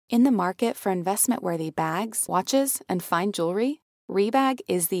In the market for investment-worthy bags, watches, and fine jewelry, Rebag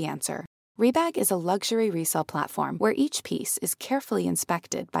is the answer. Rebag is a luxury resale platform where each piece is carefully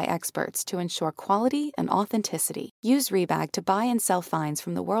inspected by experts to ensure quality and authenticity. Use Rebag to buy and sell finds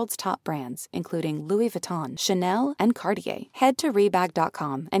from the world's top brands, including Louis Vuitton, Chanel, and Cartier. Head to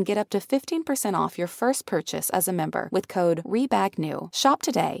Rebag.com and get up to 15% off your first purchase as a member with code REBAGNEW. Shop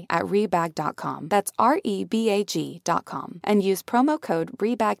today at Rebag.com. That's REBAG.com. And use promo code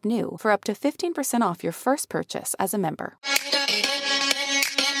REBAGNEW for up to 15% off your first purchase as a member.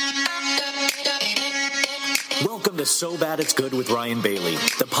 Welcome to So Bad It's Good with Ryan Bailey,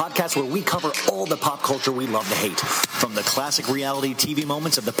 the podcast where we cover all the pop culture we love to hate, from the classic reality TV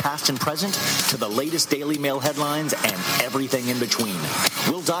moments of the past and present to the latest Daily Mail headlines and everything in between.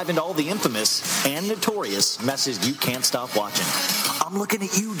 We'll dive into all the infamous and notorious messes you can't stop watching. I'm looking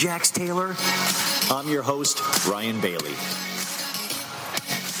at you, Jax Taylor. I'm your host, Ryan Bailey.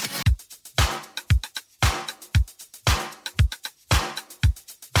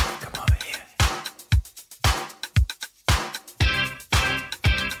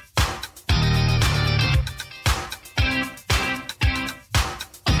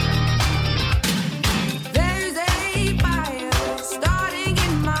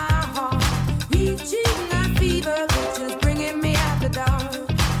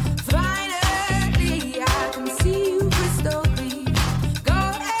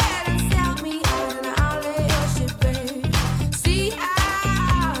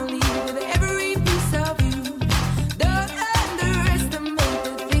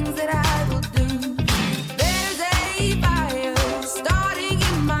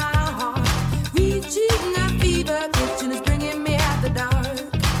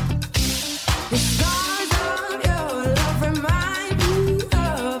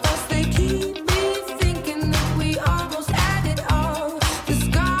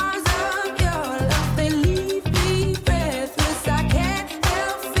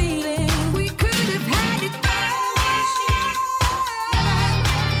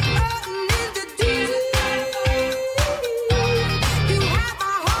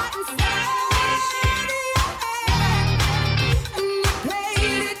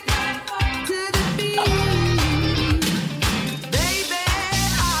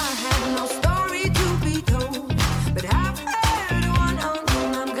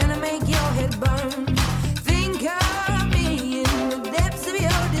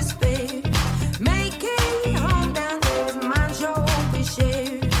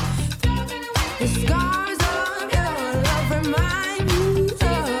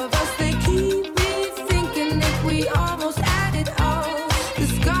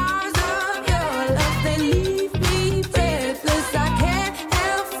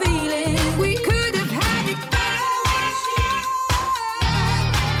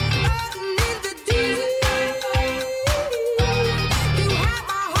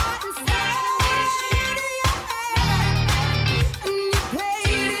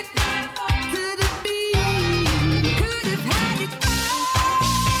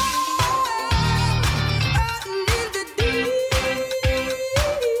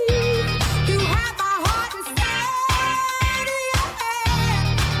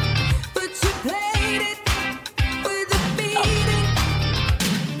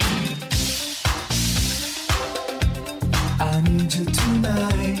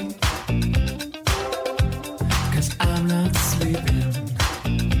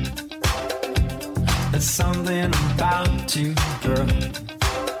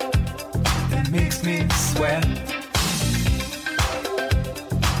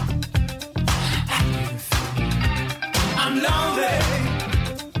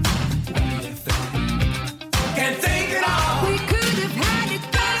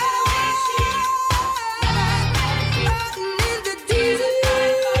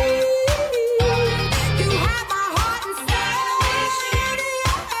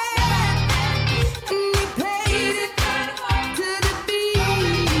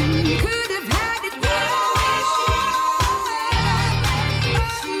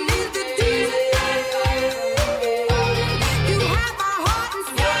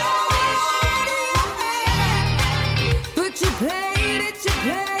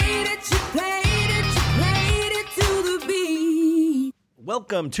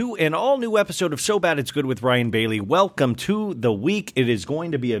 Welcome to an all-new episode of So Bad It's Good with Ryan Bailey. Welcome to the week. It is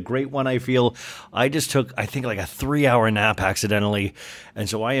going to be a great one, I feel. I just took, I think, like a 3-hour nap accidentally, and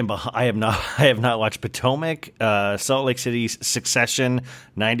so I have not watched Potomac, Salt Lake City's Succession,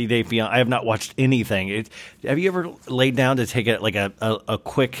 90 Day Fiancé. I have not watched anything. Have you ever laid down to take a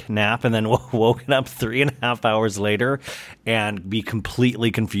quick nap and then woken up 3.5 hours later and be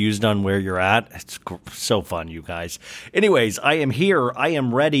completely confused on where you're at? It's so fun, you guys. Anyways, I am here. I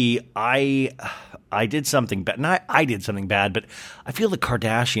am ready. I did something bad. Not I did something bad, but I feel the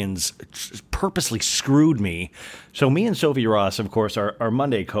Kardashians purposely screwed me. So me and Sophie Ross, of course, our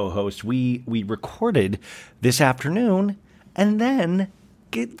Monday co-host, we recorded this afternoon, and then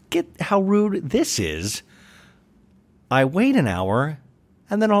get how rude this is. I wait an hour,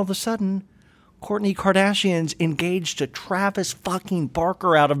 and then all of a sudden, Kourtney Kardashian's engaged to Travis fucking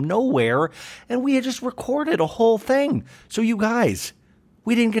Barker out of nowhere, and we had just recorded a whole thing. So you guys,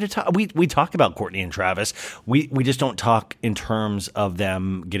 we didn't get to talk. We talk about Kourtney and Travis. We just don't talk in terms of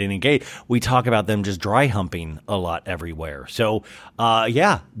them getting engaged. We talk about them just dry humping a lot everywhere. So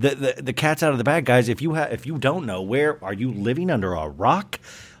the cat's out of the bag, guys. If you don't know, where are you living under a rock?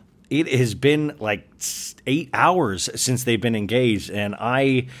 It has been like 8 hours since they've been engaged, and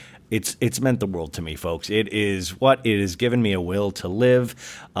It's meant the world to me, folks. It has given me a will to live.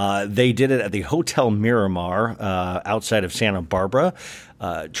 They did it at the Hotel Miramar outside of Santa Barbara.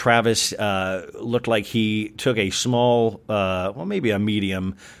 Travis looked like he took a small, maybe a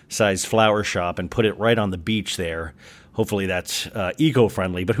medium-sized flower shop and put it right on the beach there. Hopefully that's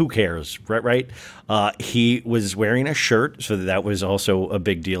eco-friendly, but who cares, right? He was wearing a shirt, so that was also a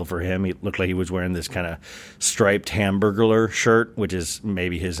big deal for him. He looked like he was wearing this kind of striped Hamburglar shirt, which is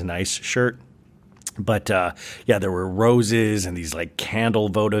maybe his nice shirt. But, there were roses and these, like,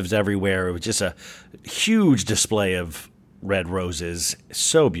 candle votives everywhere. It was just a huge display of red roses.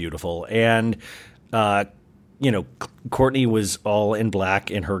 So beautiful. And, Kourtney was all in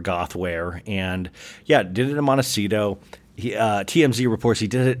black in her goth wear, and did it in Montecito. TMZ reports he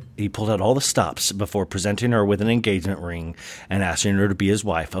did it. He pulled out all the stops before presenting her with an engagement ring and asking her to be his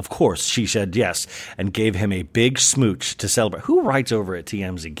wife. Of course, she said yes and gave him a big smooch to celebrate. Who writes over at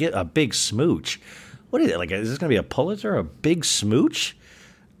TMZ? Get a big smooch. What is it? Like, is this going to be a Pulitzer? A big smooch?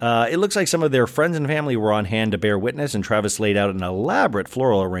 It looks like some of their friends and family were on hand to bear witness, and Travis laid out an elaborate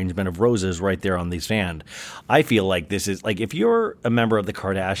floral arrangement of roses right there on the stand. I feel like this is, like, if you're a member of the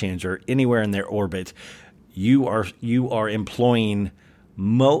Kardashians or anywhere in their orbit, you are employing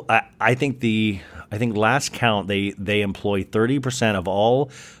I think last count they employ 30% of all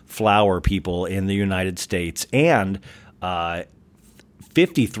flower people in the United States, and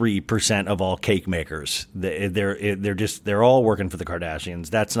 53% of all cake makers. They're all working for the Kardashians.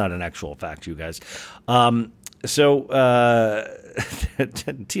 That's not an actual fact, you guys. So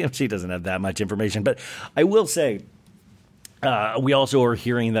TMZ doesn't have that much information, but I will say we also are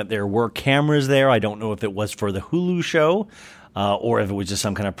hearing that there were cameras there. I don't know if it was for the Hulu show or if it was just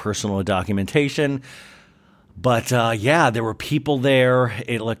some kind of personal documentation. But, there were people there.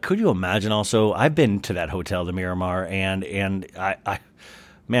 Could you imagine also? I've been to that hotel, the Miramar, and I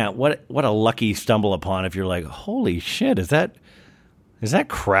man, what a lucky stumble upon if you're like, holy shit, is that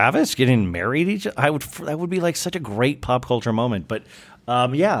KRAVIS getting married? That would be like such a great pop culture moment. But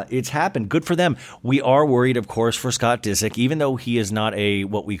it's happened. Good for them. We are worried, of course, for Scott Disick, even though he is not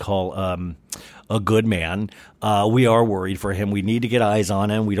what we call a good man. We are worried for him. We need to get eyes on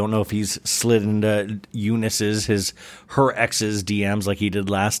him. We don't know if he's slid into Eunice's, her ex's DMs like he did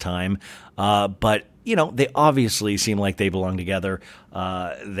last time. But they obviously seem like they belong together.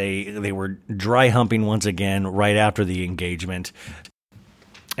 They were dry humping once again right after the engagement.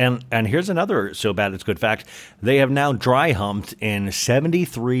 And here's another so bad it's good fact. They have now dry humped in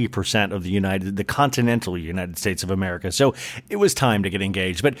 73% of the continental United States of America. So it was time to get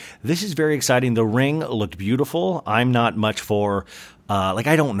engaged. But this is very exciting. The ring looked beautiful. I'm not much for,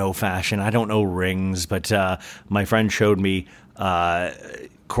 I don't know fashion. I don't know rings. But my friend showed me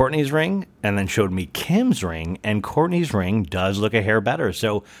Kourtney's ring and then showed me Kim's ring. And Kourtney's ring does look a hair better.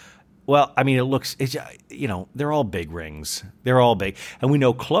 So, well, I mean, they're all big rings. They're all big. And we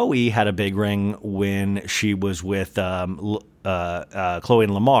know Khloe had a big ring when she was with Khloe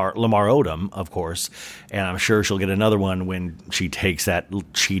and Lamar Odom, of course. And I'm sure she'll get another one when she takes that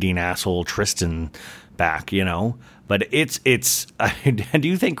cheating asshole Tristan back, But it's. Do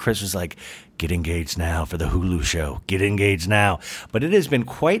you think Chris was like, get engaged now for the Hulu show? Get engaged now. But it has been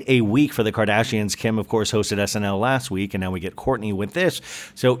quite a week for the Kardashians. Kim, of course, hosted SNL last week, and now we get Kourtney with this.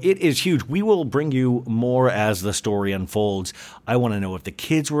 So it is huge. We will bring you more as the story unfolds. I want to know if the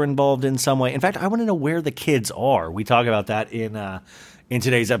kids were involved in some way. In fact, I want to know where the kids are. We talk about that in in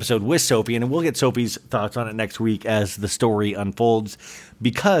today's episode with Sophie, and we'll get Sophie's thoughts on it next week as the story unfolds,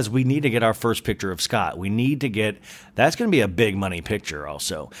 because we need to get our first picture of Scott. We need to get, that's going to be a big money picture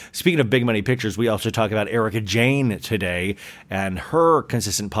also. Speaking of big money pictures, we also talk about Erika Jayne today and her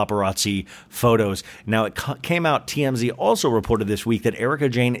consistent paparazzi photos. Now, it came out, TMZ also reported this week that Erika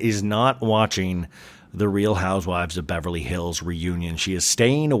Jayne is not watching The Real Housewives of Beverly Hills reunion. She is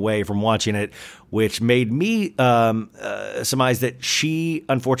staying away from watching it, which made me surmise that she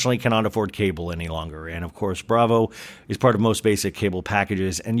unfortunately cannot afford cable any longer. And of course, Bravo is part of most basic cable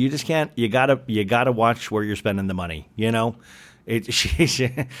packages, and you just can't. You gotta watch where you're spending the money. You know, she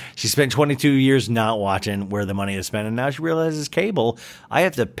spent 22 years not watching where the money is spent, and now she realizes cable. I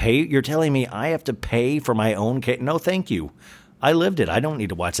have to pay. You're telling me I have to pay for my own cable? No, thank you. I lived it. I don't need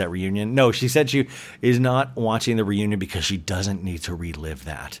to watch that reunion. No, she said she is not watching the reunion because she doesn't need to relive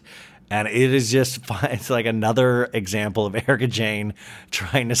that. And it is just fun. It's like another example of Erika Jayne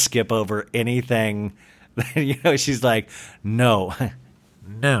trying to skip over anything. You know, she's like, no,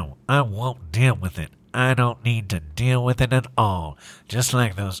 I won't deal with it. I don't need to deal with it at all. Just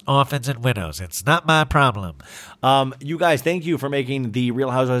like those orphans and widows. It's not my problem. You guys, thank you for making the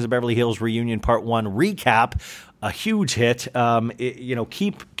Real Housewives of Beverly Hills reunion part 1 recap a huge hit.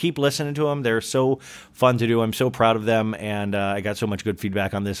 Keep listening to them. They're so fun to do. I'm so proud of them, and I got so much good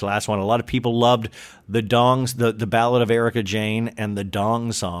feedback on this last one. A lot of people loved the dongs, the Ballad of Erika Jayne, and the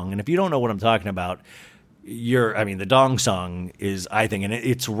Dong Song. And if you don't know what I'm talking about, the Dong Song is, I think, and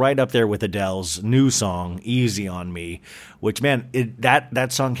it's right up there with Adele's new song, Easy on Me, which, man,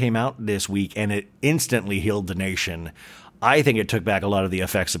 that song came out this week, and it instantly healed the nation. I think it took back a lot of the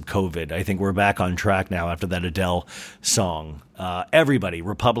effects of COVID. I think we're back on track now after that Adele song. Everybody,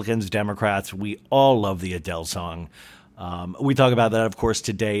 Republicans, Democrats, we all love the Adele song. We talk about that, of course,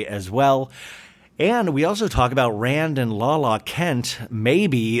 today as well. And we also talk about Rand and Lala Kent.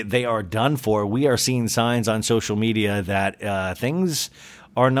 Maybe they are done for. We are seeing signs on social media that things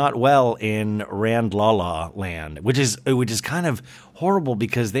are not well in Rand Lala land, which is kind of horrible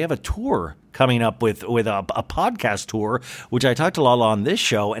because they have a tour coming up with a podcast tour, which I talked to Lala on this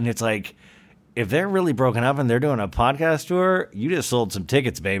show, and it's like, if they're really broken up and they're doing a podcast tour, you just sold some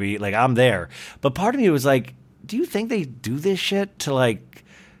tickets, baby. Like, I'm there. But part of me was like, do you think they do this shit to like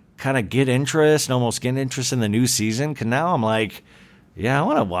kind of get interest and almost get interest in the new season? Because now I'm like, yeah, I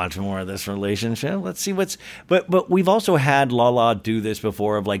want to watch more of this relationship. Let's see but we've also had Lala do this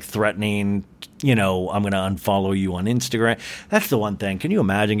before of like threatening, I'm going to unfollow you on Instagram. That's the one thing. Can you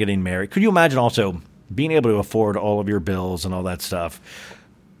imagine getting married? Could you imagine also being able to afford all of your bills and all that stuff?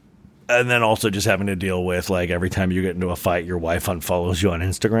 And then also just having to deal with, like, every time you get into a fight, your wife unfollows you on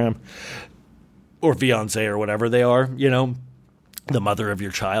Instagram or fiance or whatever they are, the mother of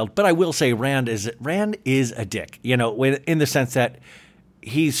your child. But I will say Rand is a dick, in the sense that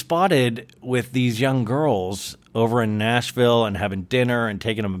he's spotted with these young girls over in Nashville and having dinner and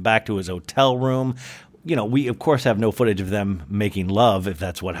taking them back to his hotel room. We, of course, have no footage of them making love, if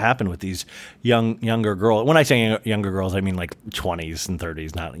that's what happened with these younger girls. When I say younger girls, I mean like 20s and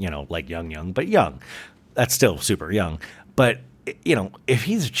 30s, not, like young, but young. That's still super young. But, if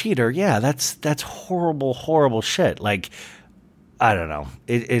he's a cheater, yeah, that's horrible, horrible shit. Like, I don't know.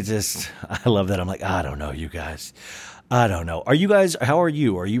 It just, I love that. I'm like, I don't know, you guys. I don't know. Are you guys, how are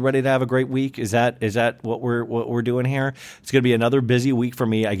you? Are you ready to have a great week? Is that what we're doing here? It's going to be another busy week for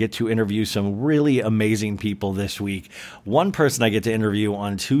me. I get to interview some really amazing people this week. One person I get to interview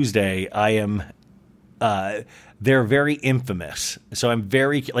on Tuesday, they're very infamous. So I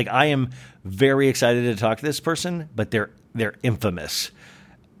am very excited to talk to this person, but they're infamous.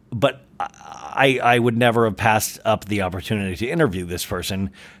 But I would never have passed up the opportunity to interview this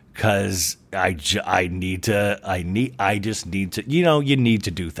person because I just need to, you need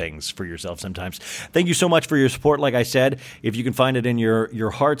to do things for yourself sometimes. Thank you so much for your support. Like I said, if you can find it in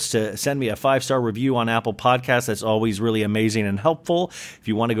your hearts to send me a 5-star review on Apple Podcasts, that's always really amazing and helpful. If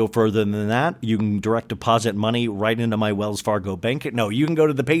you want to go further than that, you can direct deposit money right into my Wells Fargo bank. No, you can go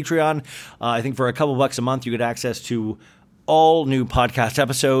to the Patreon. I think for a couple bucks a month, you get access to all new podcast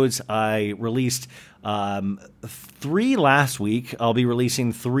episodes. I released 3 last week. I'll be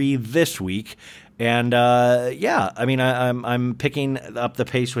releasing 3 this week. And I'm picking up the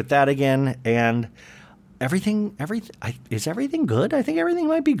pace with that again. And is everything good? I think everything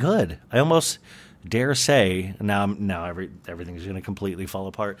might be good. I almost dare say, now everything's going to completely fall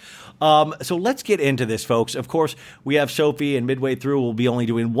apart. So let's get into this, folks. Of course, we have Sophie, and midway through, we'll be only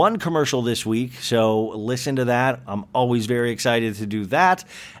doing one commercial this week. So listen to that. I'm always very excited to do that.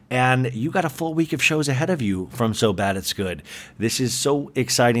 And you got a full week of shows ahead of you from So Bad It's Good. This is so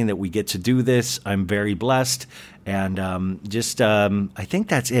exciting that we get to do this. I'm very blessed. And I think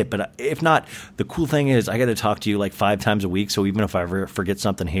that's it. But if not, the cool thing is I get to talk to you like 5 times a week. So even if I ever forget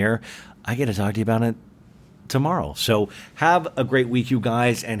something here, I get to talk to you about it tomorrow. So have a great week, you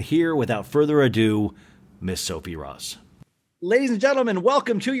guys. And here, without further ado, Miss Sophie Ross. Ladies and gentlemen,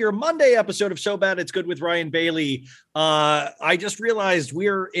 welcome to your Monday episode of So Bad It's Good with Ryan Bailey. I just realized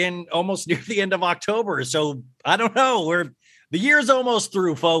we're in almost near the end of October. So I don't know. The year's almost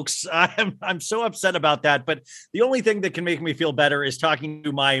through, folks. I'm so upset about that. But the only thing that can make me feel better is talking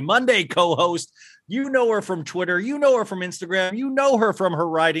to my Monday co-host. You know her from Twitter. You know her from Instagram. You know her from her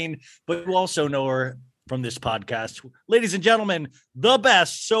writing, but you also know her from this podcast. Ladies and gentlemen, the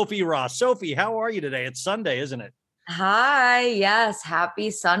best, Sophie Ross. Sophie, how are you today? It's Sunday, isn't it? Hi. Yes.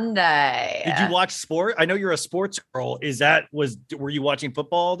 Happy Sunday. Did you watch sport? I know you're a sports girl. Were you watching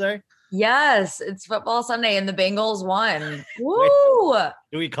football all day? Yes. It's football Sunday and the Bengals won. Woo.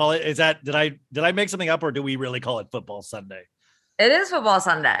 Do we call it? Did I make something up, or do we really call it football Sunday? It is football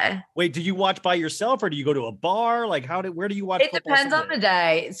Sunday. Wait, do you watch by yourself, or do you go to a bar? Like where do you watch? It depends on the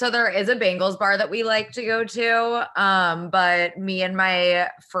day. So there is a Bengals bar that we like to go to. But me and my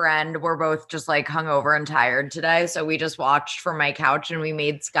friend were both just like hungover and tired today. So we just watched from my couch and we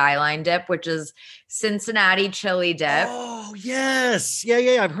made Skyline dip, which is Cincinnati chili dip. Oh, yes.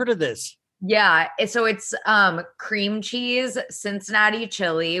 Yeah. I've heard of this. Yeah. So it's cream cheese, Cincinnati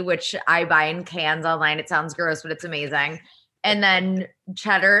chili, which I buy in cans online. It sounds gross, but it's amazing. And then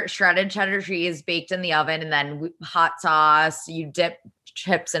shredded cheddar cheese baked in the oven, and then hot sauce. You dip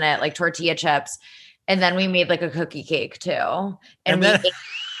chips in it, like tortilla chips. And then we made like a cookie cake too. And then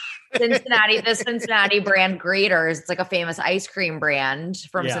the Cincinnati brand Graters. It's like a famous ice cream brand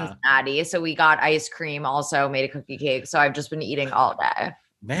from Cincinnati. So we got ice cream, also made a cookie cake. So I've just been eating all day.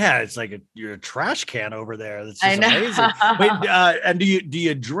 Man, it's like you're a trash can over there. That's just amazing. Wait, and do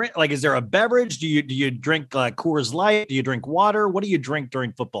you drink? Like, is there a beverage? Do you drink Coors Light? Do you drink water? What do you drink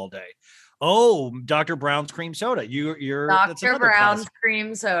during football day? Oh, Dr. Brown's cream soda. You're Dr. Brown's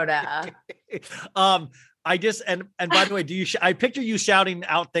cream soda. I just and by the way, I picture you shouting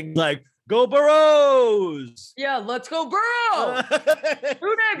out things like "Go Burrows!" Yeah, let's go Burrow!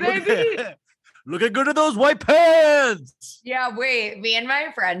 baby. Looking good at those white pants. Yeah, wait. Me and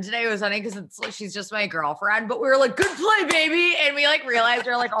my friend today, it was funny because she's just my girlfriend, but we were like, good play, baby. And we like realized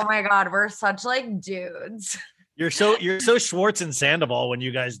we're like, oh my God, we're such like dudes. You're so Schwartz and Sandoval when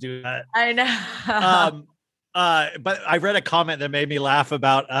you guys do that. I know. But I read a comment that made me laugh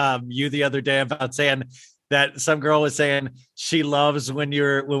about you the other day about saying that some girl was saying she loves when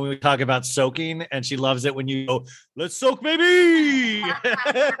we talk about soaking, and she loves it when you go, let's soak, baby.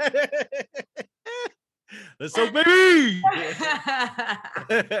 Let's soak, baby.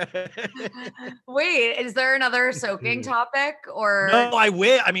 Wait, is there another soaking topic or? No, I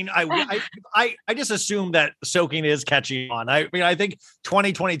just assume that soaking is catching on. I mean, I think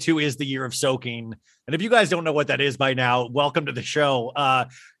 2022 is the year of soaking. And if you guys don't know what that is by now, welcome to the show.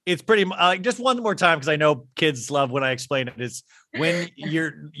 It's pretty just one more time, because I know kids love when I explain it. It's when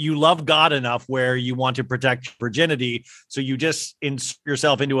you love God enough where you want to protect virginity, so you just insert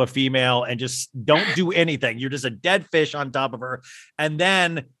yourself into a female and just don't do anything. You're just a dead fish on top of her, and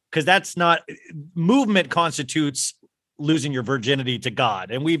then because that's not movement constitutes losing your virginity to God,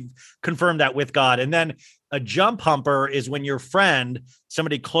 and we've confirmed that with God. And then a jump humper is when your friend,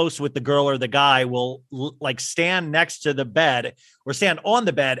 somebody close with the girl or the guy, will like stand next to the bed or stand on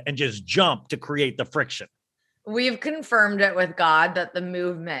the bed and just jump to create the friction. We've confirmed it with God that the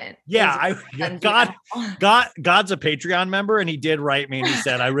movement. Yeah, God's a Patreon member, and he did write me and he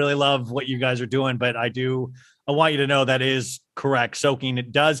said, I really love what you guys are doing, but I want you to know that is correct. Soaking,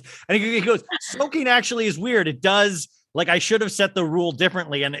 it does. And he goes, soaking actually is weird. It does. Like, I should have set the rule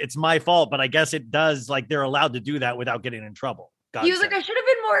differently, and it's my fault, but I guess it does. Like, they're allowed to do that without getting in trouble. He was like, I should have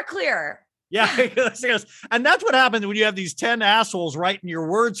been more clear. Yeah. And that's what happens when you have these 10 assholes writing your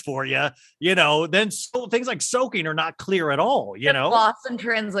words for you, then things like soaking are not clear at all, Lost in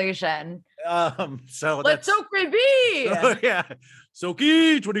translation. So let's soak, baby. Yeah.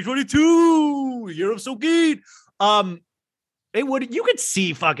 Soaking 2022, year of soaking. You could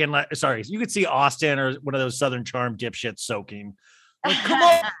see you could see Austin or one of those Southern Charm dipshits soaking. Like, come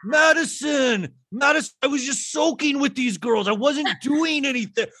on, Madison, I was just soaking with these girls. I wasn't doing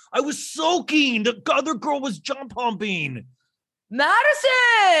anything. I was soaking. The other girl was jump humping.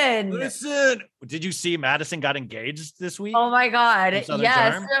 Madison. Listen, did you see Madison got engaged this week? Oh my God. In Southern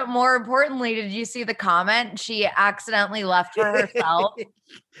Yes. Charm? More importantly, did you see the comment she accidentally left for herself?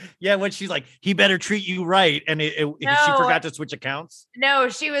 Yeah, when she's like, he better treat you right. And she forgot to switch accounts. No,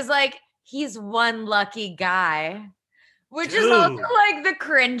 she was like, he's one lucky guy. Which Dude. is also like the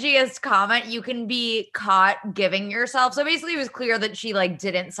cringiest comment you can be caught giving yourself. So basically it was clear that she like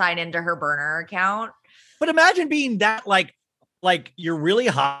didn't sign into her burner account. But imagine being that like you're really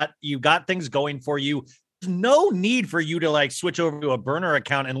hot. You got things going for you. There's no need for you to like switch over to a burner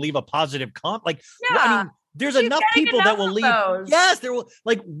account and leave a positive comment. Like, Yeah. I mean, there's enough people that will leave. Those. Yes, there will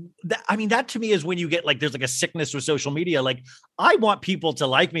like, I mean, that to me is when you get like, there's like a sickness with social media. Like I want people to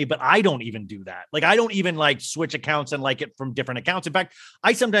like me, but I don't even do that. Like, I don't even like switch accounts and like it from different accounts. In fact,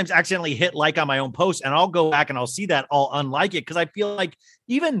 I sometimes accidentally hit like on my own post and I'll go back and I'll see that I'll unlike it. Cause I feel like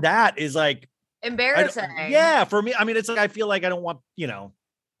even that is like embarrassing. Yeah. For me, I mean, it's like, I feel like I don't want, Do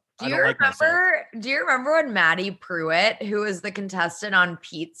you remember when Maddie Pruitt, who was the contestant on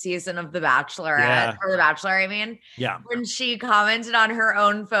Pete's season of The Bachelorette, or The Bachelor, I mean, when she commented on her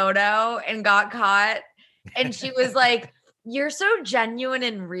own photo and got caught, and she was like, "You're so genuine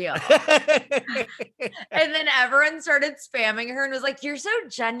and real," and then everyone started spamming her and was like, "You're so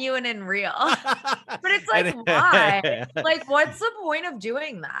genuine and real," but it's like, why? Like, what's the point of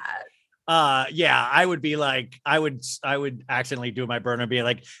doing that? Yeah, I would be like, I would accidentally do my burner and be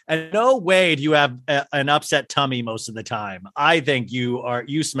like, and no way do you have an upset tummy most of the time. I think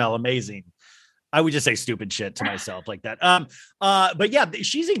you smell amazing. I would just say stupid shit to myself like that. But yeah,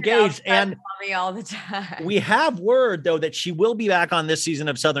 she's engaged and me all the time. We have word though, that she will be back on this season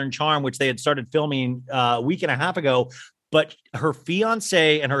of Southern Charm, which they had started filming a week and a half ago. But her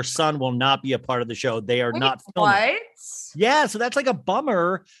fiance and her son will not be a part of the show. They are not filming. What? Yeah. So that's like a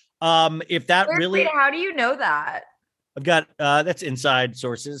bummer. If that really, how do you know that? I've got, that's inside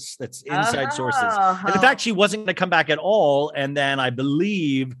sources. That's inside sources. And in fact, she wasn't going to come back at all. And then I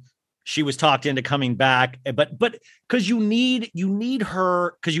believe she was talked into coming back, but cause you need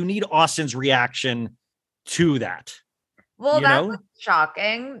her, cause you need Austin's reaction to that. Well, that's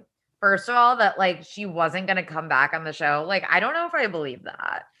shocking. First of all, that like, she wasn't going to come back on the show. Like, I don't know if I believe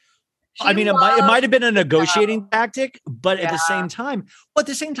that. I mean, it might have been a negotiating tactic, but at the same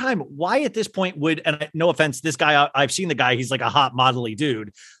time, why at this point would, and no offense, this guy, I've seen the guy, he's like a hot modelly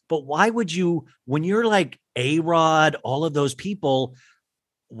dude, but why would you, when you're like A-Rod, all of those people,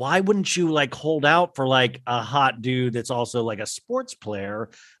 why wouldn't you like hold out for like a hot dude that's also like a sports player?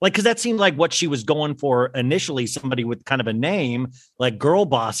 Like, cause that seemed like what she was going for initially, somebody with kind of a name, like girl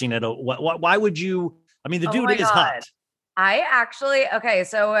bossing it. Why would you, I mean, the dude is hot.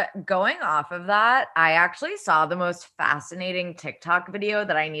 So going off of that, I actually saw the most fascinating TikTok video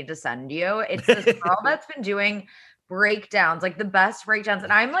that I need to send you. It's this girl that's been doing breakdowns, like the best breakdowns.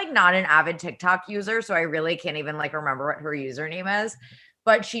 And I'm like not an avid TikTok user, so I really can't even like remember what her username is.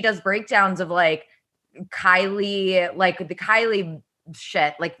 But she does breakdowns of like Kylie, like the Kylie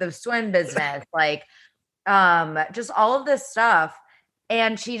shit, like the swim business, like just all of this stuff.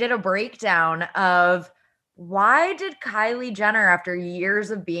 And she did a breakdown of why did Kylie Jenner, after years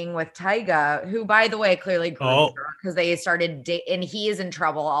of being with Tyga, who, by the way, clearly because they started and he is in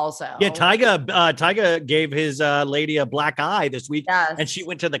trouble also. Yeah, Tyga gave his lady a black eye this week, and she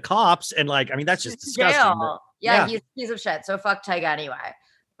went to the cops, and like, I mean, that's just disgusting. But, yeah, he's a piece of shit. So fuck Tyga anyway.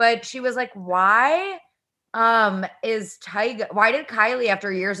 But she was like, why did Kylie,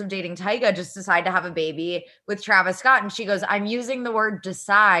 after years of dating Tyga, just decide to have a baby with Travis Scott? And she goes, I'm using the word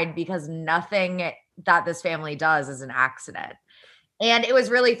decide because nothing that this family does is an accident. And it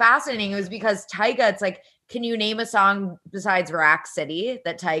was really fascinating. It was because Tyga, it's like, can you name a song besides Rack City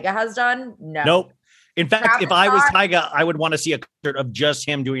that Tyga has done? No. Nope. In fact, if I was Tyga, I would want to see a concert of just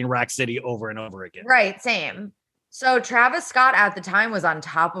him doing Rack City over and over again. Right. Same. So Travis Scott at the time was on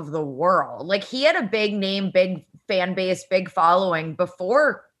top of the world. Like he had a big name, big fan base, big following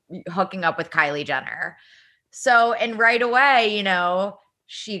before hooking up with Kylie Jenner. So, and right away,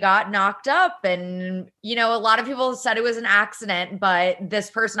 she got knocked up and, a lot of people said it was an accident, but this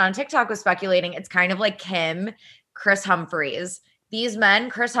person on TikTok was speculating it's kind of like Kim, Chris Humphries. These men,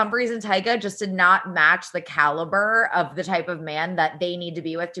 Chris Humphries and Tyga, just did not match the caliber of the type of man that they need to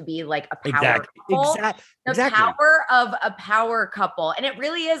be with to be like a power couple. The power of a power couple. And it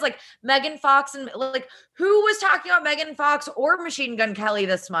really is like Megan Fox and like who was talking about Megan Fox or Machine Gun Kelly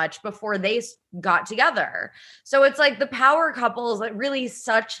this much before they got together. So it's like the power couple is like really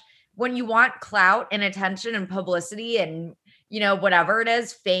such when you want clout and attention and publicity and, whatever it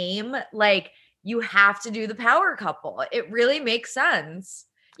is, fame, like you have to do the power couple. It really makes sense.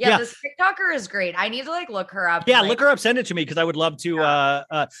 Yeah, this TikToker is great. I need to like look her up. Yeah, look her up, send it to me because I would love to.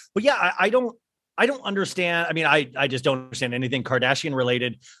 But yeah, I don't understand. I mean, I just don't understand anything Kardashian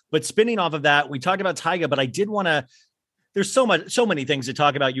related. But spinning off of that, we talked about Tyga, but I did want to. There's so many things to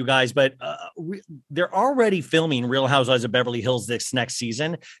talk about, you guys, but they're already filming Real Housewives of Beverly Hills this next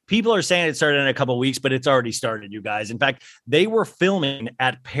season. People are saying it started in a couple of weeks, but it's already started, you guys. In fact, they were filming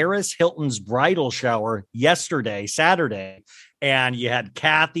at Paris Hilton's bridal shower yesterday, Saturday, and you had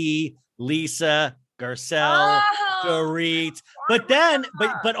Kathy, Lisa, Garcelle, Dorit,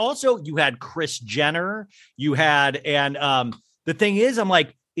 but also you had Kris Jenner, you had, and the thing is, I'm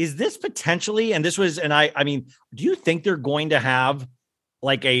like, is this potentially, and this was, and I mean, do you think they're going to have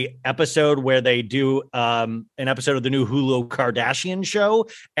like a episode where they do an episode of the new Hulu Kardashian show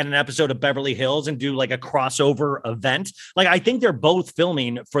and an episode of Beverly Hills and do like a crossover event? Like, I think they're both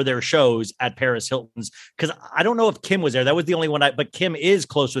filming for their shows at Paris Hilton's, because I don't know if Kim was there. That was the only one, but Kim is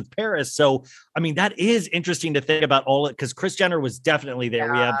close with Paris. So, I mean, that is interesting to think about all it, because Kris Jenner was definitely there.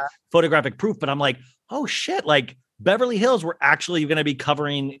 Yeah. We have photographic proof, but I'm like, oh shit, like Beverly Hills, we're actually going to be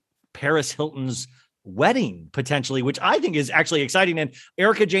covering Paris Hilton's wedding potentially, which I think is actually exciting. And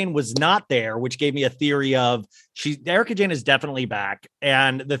Erika Jayne was not there, which gave me a theory of Erika Jayne is definitely back.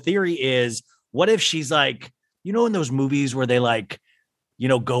 And the theory is, what if she's like, you know, in those movies where they like, you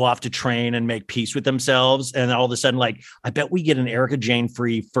know, go off to train and make peace with themselves. And all of a sudden, like, I bet we get an Erika Jayne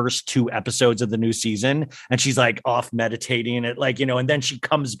free first 2 episodes of the new season. And she's like off meditating it, like, you know, and then she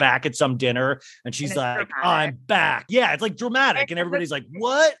comes back at some dinner and she's like, dramatic. I'm back. Yeah. It's like dramatic. And everybody's like,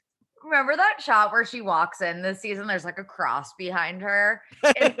 what? Remember that shot where she walks in this season? There's like a cross behind her.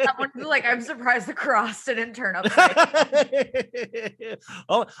 And someone's like, I'm surprised the cross didn't turn up.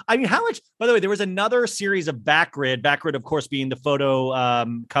 Oh, I mean, how much, by the way, there was another series of Backgrid, of course, being the photo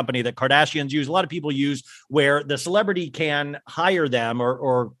company that Kardashians use. A lot of people use, where the celebrity can hire them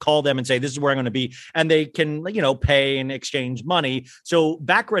or call them and say, this is where I'm going to be. And they can, you know, pay and exchange money. So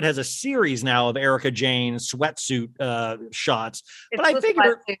Backgrid has a series now of Erika Jayne sweatsuit shots. But I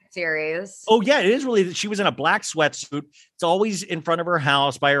figured series. Oh yeah, it is really. She was in a black sweatsuit. It's always in front of her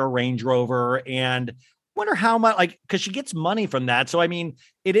house by her Range Rover, and I wonder how much, like, because she gets money from that. So I mean,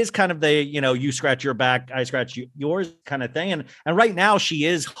 it is kind of the, you know, you scratch your back, I scratch yours kind of thing. And right now she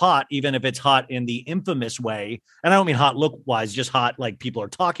is hot, even if it's hot in the infamous way. And I don't mean hot look wise, just hot like people are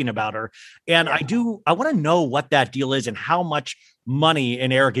talking about her. And yeah. I want to know what that deal is and how much money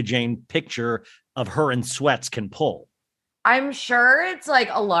an Erika Jayne picture of her in sweats can pull. I'm sure it's like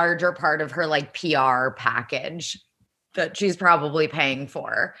a larger part of her like PR package that she's probably paying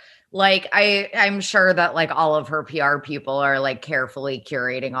for. Like I'm sure that like all of her PR people are like carefully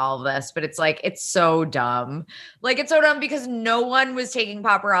curating all of this, but it's like, it's so dumb. Like, it's so dumb because no one was taking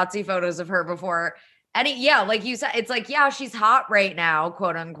paparazzi photos of her before. And like you said, it's like, yeah, she's hot right now,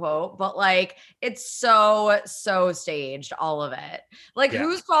 quote unquote, but like, it's so staged, all of it. Like,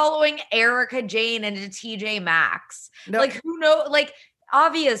 who's following Erika Jayne into TJ Maxx? No. Like, who knows? Like,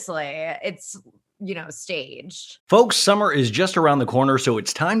 obviously it's, you know, staged. Folks, summer is just around the corner, so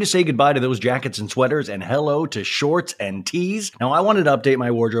it's time to say goodbye to those jackets and sweaters and hello to shorts and tees. Now, I wanted to update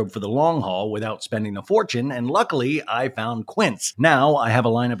my wardrobe for the long haul without spending a fortune, and luckily, I found Quince. Now, I have a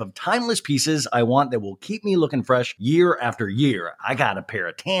lineup of timeless pieces I want that will keep me looking fresh year after year. I got a pair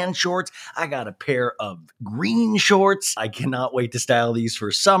of tan shorts. I got a pair of green shorts. I cannot wait to style these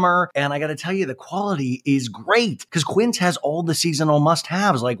for summer, and I gotta tell you, the quality is great, because Quince has all the seasonal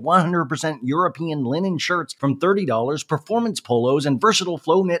must-haves, like 100% European linen shirts from $30, performance polos, and versatile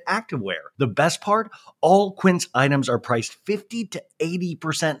flow knit activewear. The best part? All Quince items are priced 50 to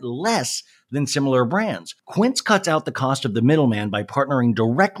 80% less than similar brands. Quince cuts out the cost of the middleman by partnering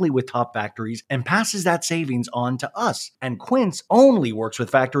directly with top factories and passes that savings on to us. And Quince only works with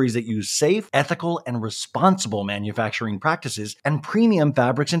factories that use safe, ethical, and responsible manufacturing practices and premium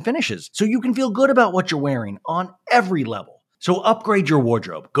fabrics and finishes, so you can feel good about what you're wearing on every level. So upgrade your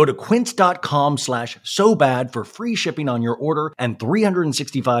wardrobe. Go to quince.com/sobad for free shipping on your order and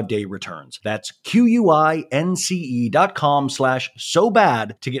 365-day returns. That's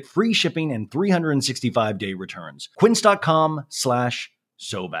QUINCE.com/sobad to get free shipping and 365-day returns.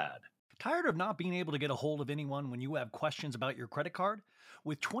 Quince.com/sobad. Tired of not being able to get a hold of anyone when you have questions about your credit card?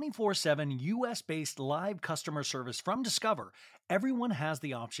 With 24/7 US-based live customer service from Discover, everyone has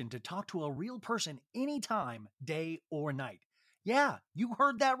the option to talk to a real person anytime, day or night. Yeah, you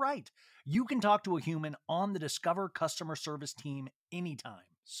heard that right. You can talk to a human on the Discover customer service team anytime.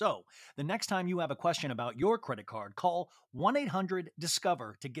 So, the next time you have a question about your credit card, call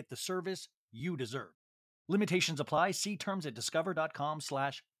 1-800-DISCOVER to get the service you deserve. Limitations apply. See terms at discover.com/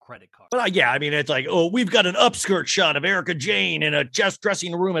 credit card. But yeah, I mean, it's like, oh, we've got an upskirt shot of Erica Jane in a just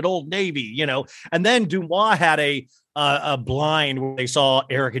dressing room at Old Navy, you know. And then Dumois had a blind where they saw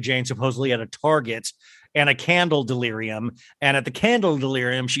Erica Jane supposedly at a Target and a candle delirium. And at the candle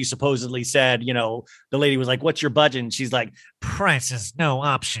delirium, she supposedly said, you know, the lady was like, what's your budget? And she's like, Price is no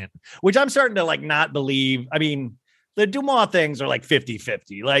option. which I'm starting to like not believe. I mean, the Dumois things are like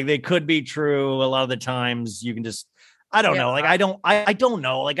 50-50. Like they could be true. A lot of the times you can just, I don't know. Like, I don't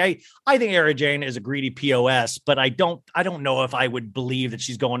know. Like I think Erica Jane is a greedy POS, but I don't know if I would believe that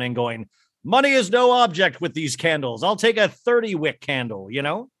she's going in going, money is no object with these candles. I'll take a 30 wick candle, you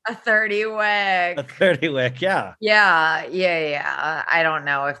know? A 30 wick. A 30 wick, yeah. Yeah. I don't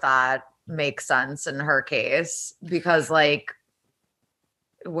know if that makes sense in her case because like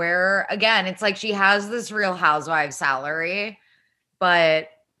where again, it's like she has this Real Housewives salary, but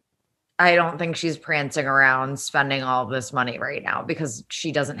I don't think she's prancing around spending all this money right now because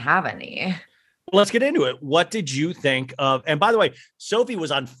she doesn't have any. Let's get into it. What did you think of? And by the way, Sophie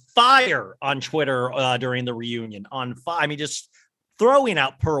was on fire on Twitter during the reunion. On fire, I mean, just throwing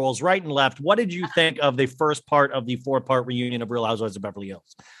out pearls right and left. What did you think of the first part of the 4-part reunion of Real Housewives of Beverly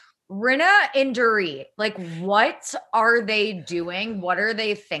Hills? Rinna and Dorit, like, what are they doing? What are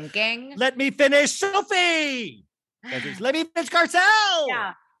they thinking? Let me finish, Sophie. Let me finish, Garcelle.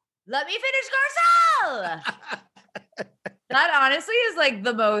 Yeah, let me finish, Garcelle. That honestly is like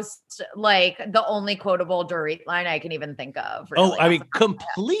the most, like the only quotable Dorit line I can even think of. Really. Oh, I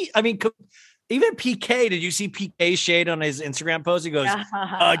mean, even PK, did you see PK shade on his Instagram post? He goes,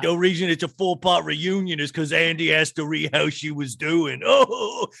 the reason it's a 4-part reunion is because Andy asked Dorit how she was doing.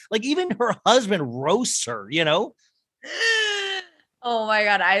 Oh, like even her husband roasts her, you know? Oh my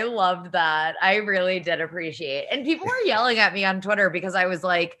God. I loved that. I really did appreciate it. And people were yelling at me on Twitter because I was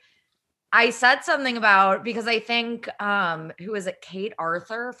like, I said something about, because I think, who is it? Kate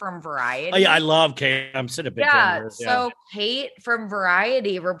Arthur from Variety. Oh, yeah, I love Kate. I'm such a big fan of hers. Yeah. So Kate from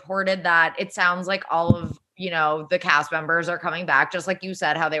Variety reported that it sounds like all of, you know, the cast members are coming back, just like you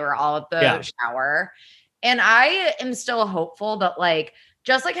said, how they were all at the shower. And I am still hopeful that like,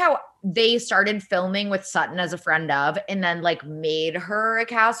 just like how they started filming with Sutton as a friend of, and then like made her a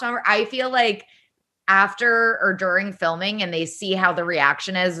cast member. I feel like after or during filming and they see how the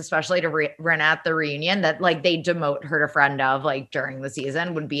reaction is, especially to Rinna at the reunion, that like they demote her to friend of like during the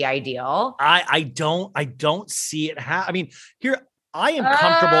season would be ideal. I don't see it. I mean, here I am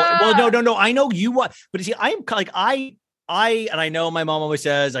comfortable. Well, no. I know you want, but you see, I am like, and I know my mom always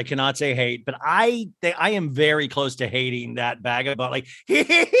says I cannot say hate, but I am very close to hating that bag about like,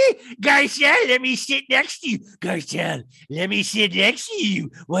 Garcelle, let me sit next to you. Garcelle, let me sit next to you.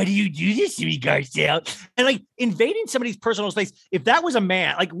 Why do you do this to me, Garcelle? And like invading somebody's personal space. If that was a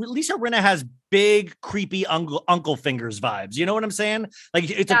man, like Lisa Rinna has big, creepy uncle fingers vibes. You know what I'm saying? Like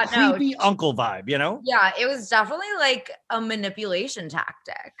it's a creepy uncle vibe, you know? Yeah, it was definitely like a manipulation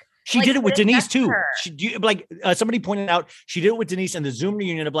tactic. She did it with Denise too. Somebody pointed out, she did it with Denise in the Zoom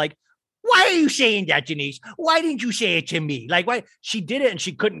reunion of like, why are you saying that, Denise? Why didn't you say it to me? Like, why? She did it and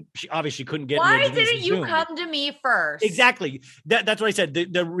she obviously couldn't get. Why didn't you come to me first? Exactly. That's what I said.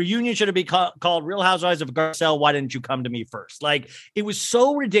 The reunion should have been called Real Housewives of Garcelle. Why didn't you come to me first? Like, it was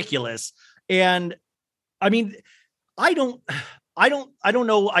so ridiculous. And I mean, I don't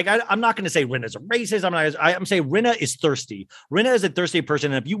know. Like, I'm not going to say Rinna's a racist. I'm saying Rinna is thirsty. Rinna is a thirsty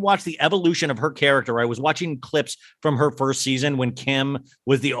person. And if you watch the evolution of her character, I was watching clips from her first season when Kim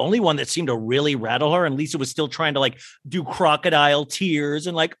was the only one that seemed to really rattle her. And Lisa was still trying to like do crocodile tears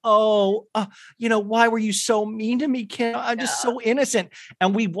and like, why were you so mean to me, Kim? I'm just so innocent.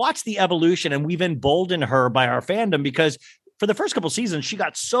 And we watched the evolution and we've emboldened her by our fandom because for the first couple of seasons, she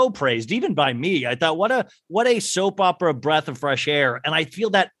got so praised, even by me. I thought, what a soap opera breath of fresh air. And I feel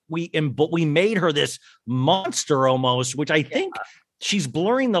that we made her this monster almost, which I think she's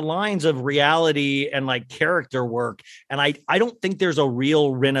blurring the lines of reality and like character work. And I don't think there's a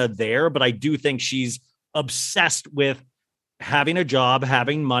real Rinna there, but I do think she's obsessed with having a job,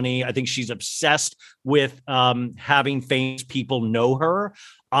 having money. I think she's obsessed with having famous people know her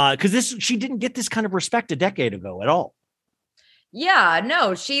because she didn't get this kind of respect a decade ago at all. Yeah,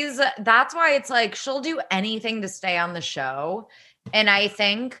 no, that's why it's like she'll do anything to stay on the show. And I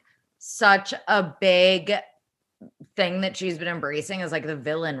think such a big thing that she's been embracing is like the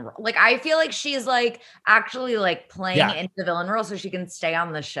villain role. Like, I feel like she's like actually like playing into the villain role so she can stay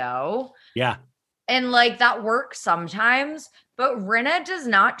on the show. Yeah. And like that works sometimes, but Rinna does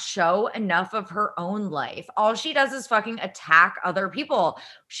not show enough of her own life. All she does is fucking attack other people.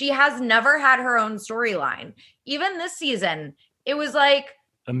 She has never had her own storyline. Even this season, it was like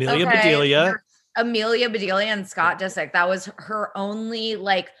Amelia Bedelia. Amelia Bedelia and Scott Disick. That was her only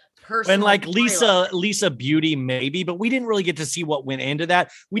like personal. And like Lisa Beauty, maybe, but we didn't really get to see what went into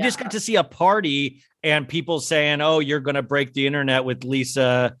that. We just got to see a party and people saying, "Oh, you're going to break the internet with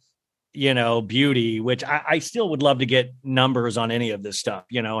Lisa, Beauty," which I still would love to get numbers on any of this stuff.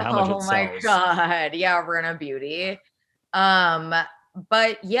 How much it sells. Oh my God, yeah, Rinna Beauty.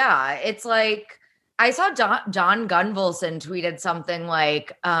 But yeah, it's like I saw John Gunvalson tweeted something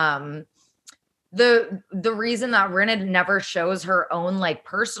like, the reason that Rinna never shows her own like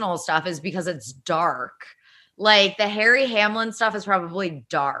personal stuff is because it's dark. Like the Harry Hamlin stuff is probably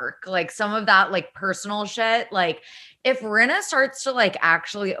dark. Like some of that like personal shit. Like if Rinna starts to like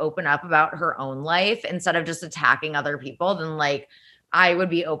actually open up about her own life instead of just attacking other people, then like I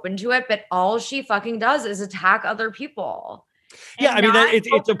would be open to it. But all she fucking does is attack other people. Yeah, I mean,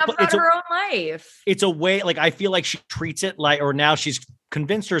 it's her own life. It's a way, like, I feel like she treats it like, or now she's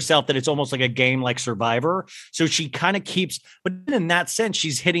convinced herself that it's almost like a game like Survivor. So she kind of keeps, but in that sense,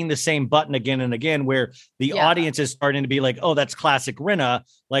 she's hitting the same button again and again, where the audience is starting to be like, oh, that's classic Rinna.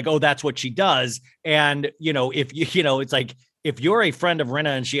 Like, oh, that's what she does. And, if it's like, if you're a friend of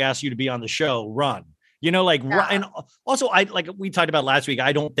Rinna and she asks you to be on the show, run. And also we talked about last week,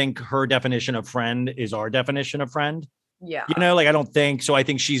 I don't think her definition of friend is our definition of friend. Yeah. I don't think so. I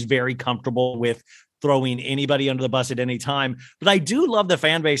think she's very comfortable with throwing anybody under the bus at any time. But I do love the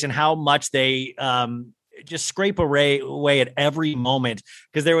fan base and how much they just scrape away at every moment.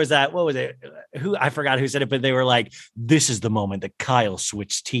 Because there was that, what was it? I forgot who said it, but they were like, this is the moment that Kyle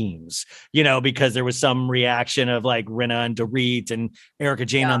switched teams, because there was some reaction of like Rinna and Dorit and Erica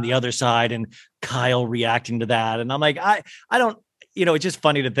Jane on the other side and Kyle reacting to that. And I'm like, I don't, it's just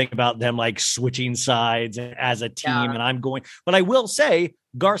funny to think about them like switching sides as a team. And but I will say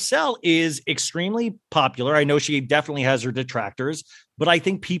Garcelle is extremely popular. I know she definitely has her detractors, but I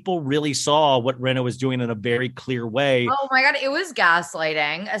think people really saw what Rinna was doing in a very clear way. Oh my God. It was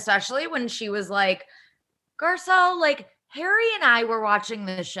gaslighting, especially when she was like, Garcelle, like Harry and I were watching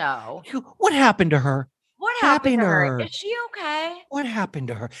the show. What happened to her? What happened to her? Is she okay? What happened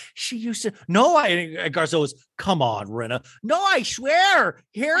to her? She used to. No, Garcelle was, come on, Rinna. No, I swear.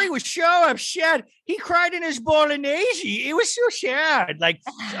 Harry was so upset. He cried in his bolognese. It was so sad. Like,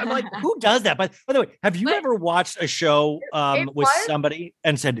 I'm like, who does that? But by the way, have you ever watched a show with somebody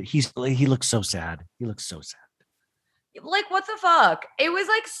and said, he looks so sad? He looks so sad. Like, what the fuck? It was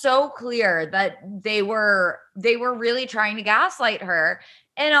like so clear that they were really trying to gaslight her.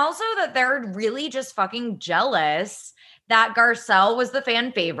 And also that they're really just fucking jealous that Garcelle was the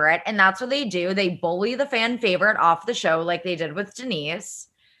fan favorite. And that's what they do. They bully the fan favorite off the show like they did with Denise.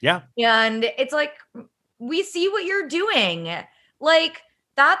 Yeah. And it's like, we see what you're doing. Like,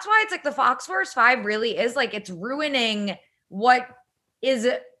 that's why it's like the Fox Force 5 really is like, it's ruining what is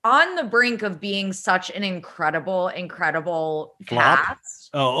on the brink of being such an incredible cast.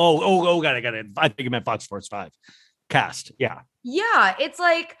 Got it. I think you meant Fox Force 5 cast. Yeah. Yeah, it's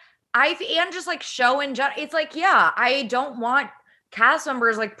like and just like show and it's like, yeah, I don't want cast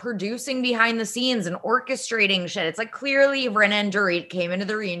members like producing behind the scenes and orchestrating shit. It's like clearly Rinna and Dorit came into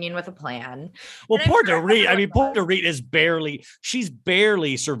the reunion with a plan. Well, poor Dorit. I mean, poor Dorit is she's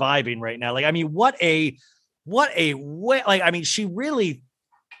barely surviving right now. Like, I mean, what a way. Like, I mean, she really.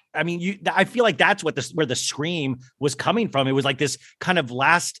 I mean, I feel like that's where the scream was coming from. It was like this kind of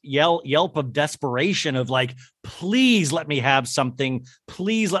last yelp of desperation of like, please let me have something.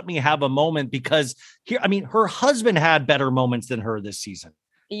 Please let me have a moment, because here, I mean, her husband had better moments than her this season.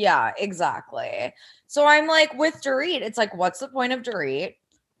 Yeah, exactly. So I'm like, with Dorit, it's like, what's the point of Dorit?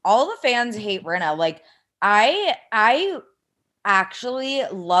 All the fans hate Rinna. Like, I actually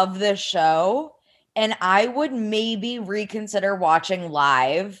love this show. And I would maybe reconsider watching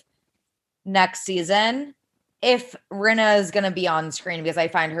live next season if Rinna is going to be on screen, because I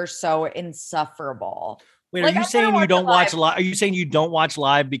find her so insufferable. Wait, like, are you saying you don't watch live? Are you saying you don't watch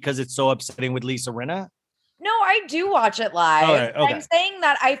live because it's so upsetting with Lisa Rinna? No, I do watch it live. Right, okay. I'm saying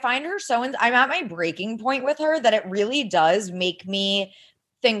that I find her I'm at my breaking point with her, that it really does make me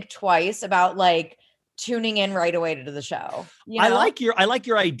think twice about like tuning in right away to the show. I like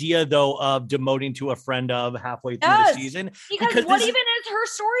your idea though of demoting to a friend of halfway through the season, because what even is her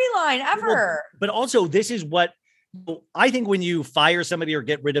storyline ever? Well, but also this is what I think when you fire somebody or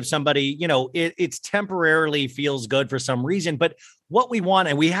get rid of somebody, it's temporarily feels good for some reason. But what we want,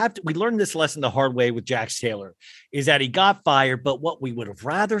 and we learned this lesson the hard way with Jax Taylor, is that he got fired. But what we would have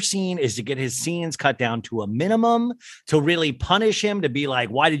rather seen is to get his scenes cut down to a minimum, to really punish him, to be like,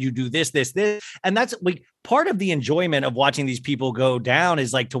 why did you do this? And that's like part of the enjoyment of watching these people go down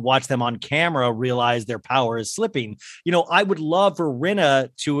is like to watch them on camera realize their power is slipping. I would love for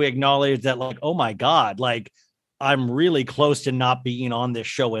Rinna to acknowledge that, like, oh my God, like, I'm really close to not being on this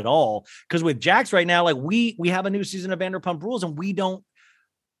show at all. Because with Jax right now, like we have a new season of Vanderpump Rules, and we don't,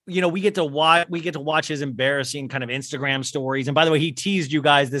 we get to watch his embarrassing kind of Instagram stories. And by the way, he teased you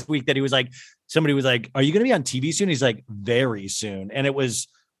guys this week that he was like, somebody was like, "Are you going to be on TV soon?" He's like, "Very soon," and it was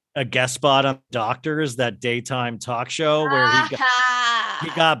a guest spot on Doctors, that daytime talk show where he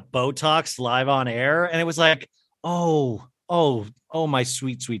got Botox live on air, and it was like, oh, my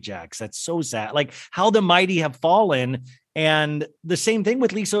sweet, sweet Jax. That's so sad. Like how the mighty have fallen. And the same thing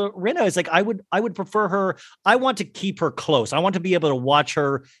with Lisa Rinna is like, I would prefer her. I want to keep her close. I want to be able to watch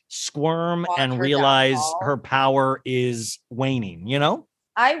her squirm and realize her power is waning,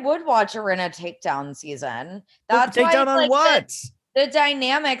 I would watch a Rinna takedown season. That's takedown on like what? The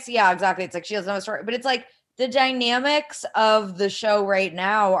dynamics. Yeah, exactly. It's like she doesn't know a story, but it's like the dynamics of the show right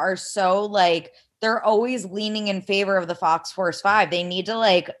now are so like, they're always leaning in favor of the Fox Force 5. They need to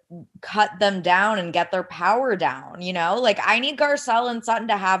like cut them down and get their power down, Like I need Garcelle and Sutton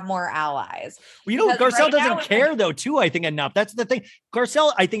to have more allies. Well, Garcelle doesn't care though, too, I think enough. That's the thing.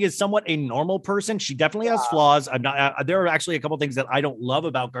 Garcelle, I think, is somewhat a normal person. She definitely has flaws. There are actually a couple things that I don't love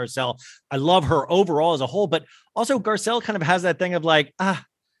about Garcelle. I love her overall as a whole, but also Garcelle kind of has that thing of like,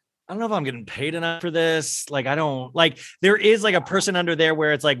 I don't know if I'm getting paid enough for this. Like, I don't like, there is like a person under there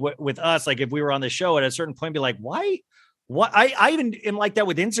where it's like with us, like if we were on the show at a certain point, be like, why? What? I even am like that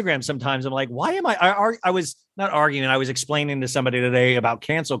with Instagram. Sometimes I'm like, why am I was not arguing. I was explaining to somebody today about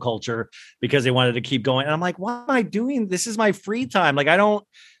cancel culture because they wanted to keep going. And I'm like, why am I doing this? Is my free time. Like,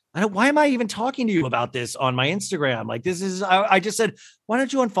 why am I even talking to you about this on my Instagram? Like, I just said, why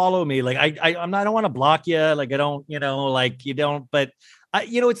don't you unfollow me? Like, I don't want to block you. Like, I don't, like you don't, but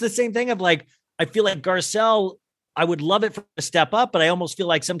it's the same thing of like, I feel like Garcelle, I would love it for her to step up, but I almost feel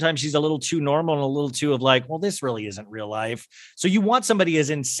like sometimes she's a little too normal and a little too of like, well, this really isn't real life. So you want somebody as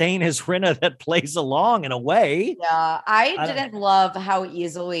insane as Rinna that plays along in a way. Yeah. I didn't love how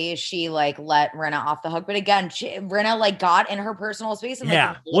easily she like let Rinna off the hook. But again, Rinna like got in her personal space. And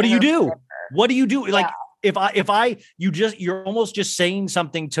like, what do you do? What do you do? Yeah. Like, you're almost just saying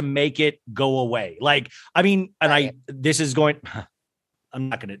something to make it go away. Like, I mean, and right.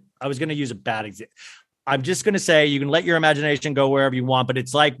 I was going to use a bad example. I'm just going to say you can let your imagination go wherever you want, but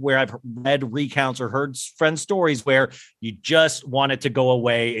it's like where I've read recounts or heard friends' stories where you just want it to go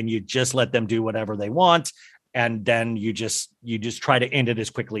away and you just let them do whatever they want. And then you just try to end it as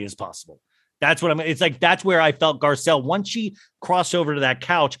quickly as possible. That's what it's like. That's where I felt Garcelle, once she crossed over to that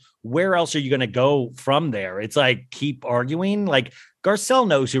couch, where else are you going to go from there? It's like, keep arguing. Like Garcelle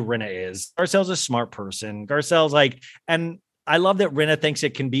knows who Rinna is. Garcelle's a smart person. Garcelle's like, and I love that Rinna thinks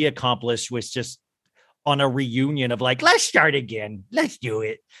it can be accomplished with just on a reunion of like, let's start again. Let's do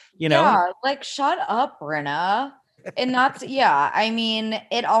it. Yeah, like shut up, Rinna. And that's, I mean,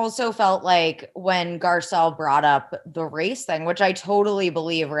 it also felt like when Garcelle brought up the race thing, which I totally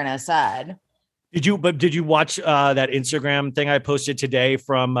believe Rinna said. Did you watch that Instagram thing I posted today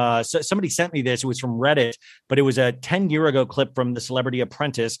from somebody sent me this? It was from Reddit, but it was a 10-year ago clip from The Celebrity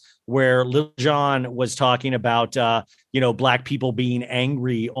Apprentice where Lil Jon was talking about, Black people being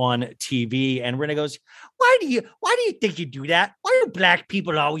angry on TV. And Rinna goes, why do you think you do that? Why do Black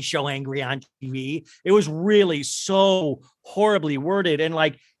people always show angry on TV? It was really so horribly worded. And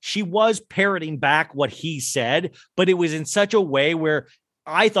like, she was parroting back what he said, but it was in such a way where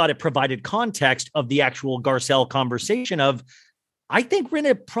I thought it provided context of the actual Garcelle conversation of, I think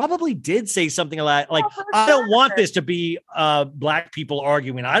Rinna probably did say something like, I don't want this to be Black people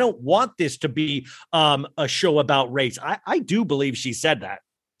arguing. I don't want this to be a show about race. I do believe she said that.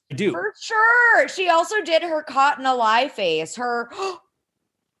 I do. For sure. She also did her caught in a lie face. Her...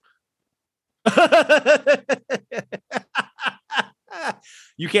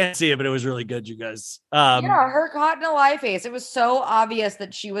 You can't see it, but it was really good, you guys. Her caught in a lie face. It was so obvious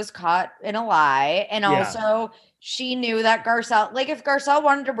that she was caught in a lie. And also she knew that Garcelle, like if Garcelle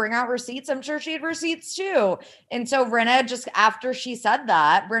wanted to bring out receipts, I'm sure she had receipts too. And so Rinna, just after she said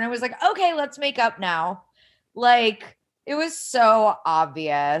that, Rinna was like, okay, let's make up now. Like, it was so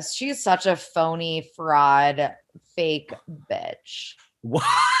obvious. She's such a phony, fraud, fake bitch. What?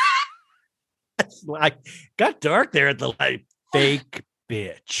 I got dark there at the light. Fake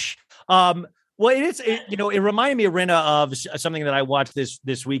bitch. Well, it reminded me of Rinna of something that I watched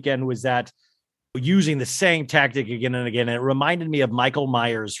this weekend was that using the same tactic again and again. And it reminded me of Michael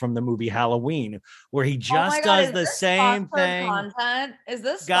Myers from the movie Halloween, where he just does the same thing. Content? Is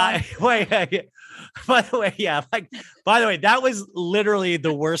this guy? Wait, by the way, yeah. By the way, that was literally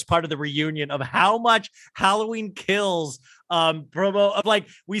the worst part of the reunion of how much Halloween Kills promo of like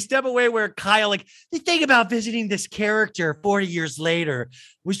we step away where Kyle like the thing about visiting this character 40 years later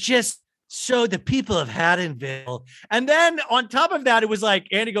was just so the people of Haddonville. And then on top of that, it was like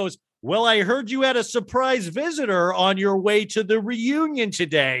Andy goes, well, I heard you had a surprise visitor on your way to the reunion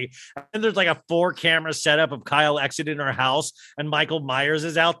today. And there's like a 4-camera setup of Kyle exiting her house and Michael Myers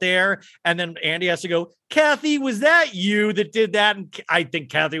is out there. And then Andy has to go, Kathy, was that you that did that? And I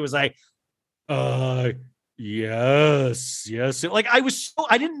think Kathy was like, yes. Like I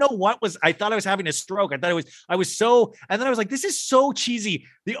didn't know I thought I was having a stroke. And then I was like, this is so cheesy.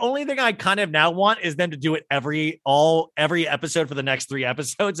 The only thing I kind of now want is them to do it every episode for the next 3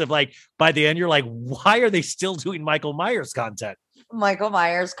 episodes of like, by the end, you're like, why are they still doing Michael Myers content? Michael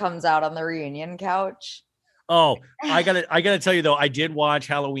Myers comes out on the reunion couch. Oh, I gotta tell you though, I did watch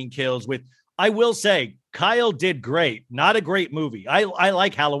Halloween Kills I will say Kyle did great. Not a great movie. I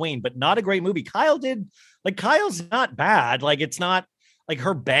like Halloween, but not a great movie. Kyle's not bad. Like it's not like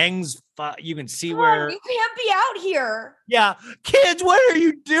her bangs. You can see where you can't be out here. Yeah. Kids, what are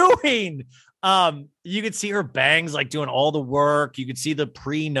you doing? You could see her bangs, like doing all the work. You could see the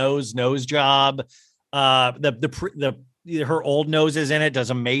pre-nose job. Her old nose is in it, does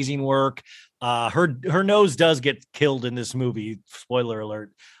amazing work. Her nose does get killed in this movie. Spoiler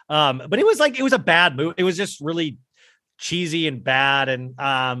alert. But it was a bad movie. It was just really cheesy and bad. And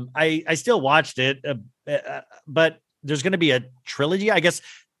I still watched it, but there's going to be a trilogy. I guess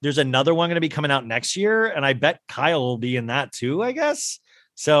there's another one going to be coming out next year. And I bet Kyle will be in that too, I guess.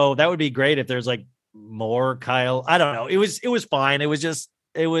 So that would be great if there's like more Kyle. I don't know. It was fine. It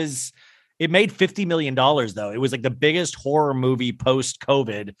made $50 million though. It was like the biggest horror movie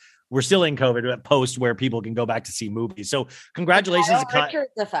post-COVID. We're still in COVID, but post where people can go back to see movies. So congratulations to Kyle.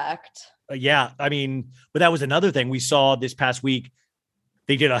 Richard's effect. Yeah. I mean, but that was another thing we saw this past week.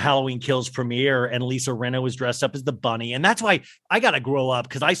 They did a Halloween Kills premiere and Lisa Rinna was dressed up as the bunny. And that's why I got to grow up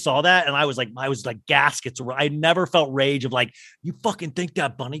because I saw that and I was like gaskets. I never felt rage of like, you fucking think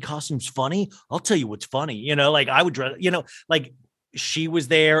that bunny costume's funny? I'll tell you what's funny. Like I would dress, like she was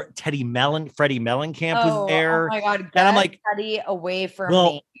there. Freddie Mellencamp was there. Oh my God. And I'm like, Teddi away from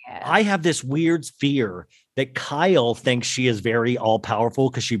me. I have this weird fear that Kyle thinks she is very all powerful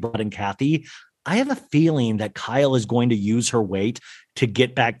because she brought in Kathy. I have a feeling that Kyle is going to use her weight to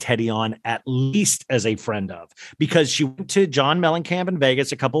get back Teddi on at least as a friend of, because she went to John Mellencamp in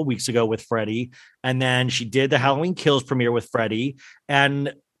Vegas a couple of weeks ago with Freddie. And then she did the Halloween Kills premiere with Freddie.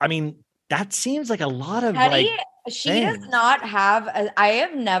 And I mean, that seems like a lot of Teddi, like, she things. does not have, I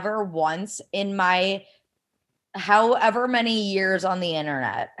have never once in my however many years on the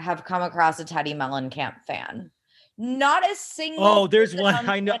internet have come across a Teddi Mellencamp fan. Not a single. Oh, there's one.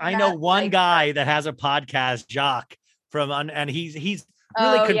 I know one guy that has a podcast, Jacques and he's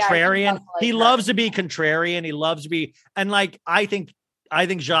really contrarian. He loves to be contrarian. He loves to be, and like, I think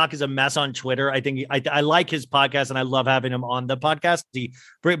Jacques is a mess on Twitter. I like his podcast and I love having him on the podcast.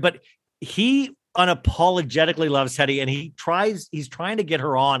 But he unapologetically loves Teddi and he's trying to get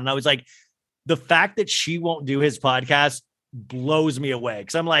her on. And I was like, the fact that she won't do his podcast blows me away.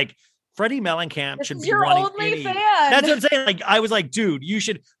 Cause I'm like, Freddie Mellencamp should be your only fan. That's what I'm saying. Like, I was like, dude, you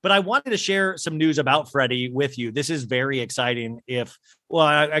should. But I wanted to share some news about Freddie with you. This is very exciting.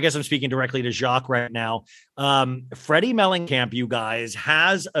 I guess I'm speaking directly to Jacques right now. Freddie Mellencamp, you guys,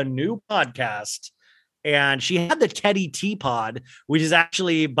 has a new podcast. And she had the Teddi Tea Pod, which is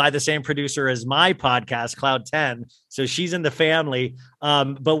actually by the same producer as my podcast, Cloud 10. So she's in the family.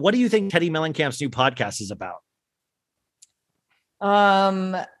 But what do you think Teddi Mellencamp's new podcast is about?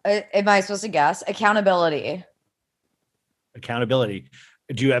 Am I supposed to guess? Accountability.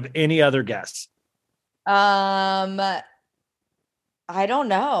 Do you have any other guess? I don't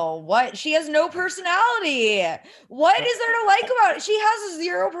know. What? She has no personality. What is there to like about it? She has a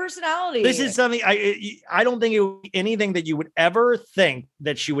zero personality. This is something I don't think it would be anything that you would ever think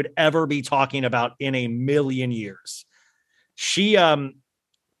that she would ever be talking about in a million years. She has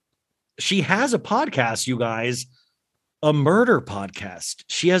a podcast, you guys. A murder podcast.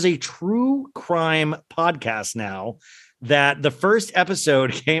 She has a true crime podcast now that the first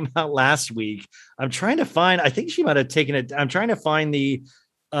episode came out last week. I'm trying to find, I think she might have taken it. I'm trying to find the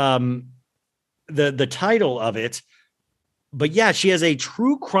title of it, but yeah, she has a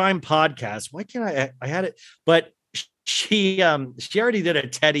true crime podcast. Why can't I had it, but she already did a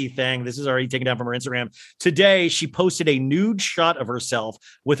Teddi thing. This is already taken down from her Instagram. Today, she posted a nude shot of herself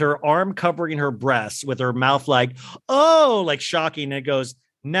with her arm covering her breasts, with her mouth like, oh, like shocking. And it goes,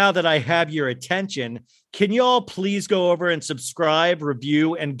 now that I have your attention, can you all please go over and subscribe,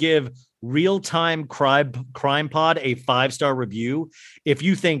 review, and give Real-Time Crime Pod a 5-star review? If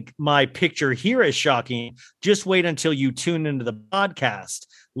you think my picture here is shocking, just wait until you tune into the podcast.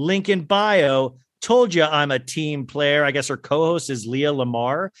 Link in bio. Told you I'm a team player. I guess her co-host is Leah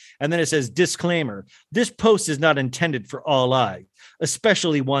Lamar. And then it says, disclaimer, this post is not intended for all eyes,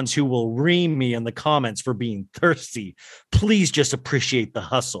 especially ones who will ream me in the comments for being thirsty. Please just appreciate the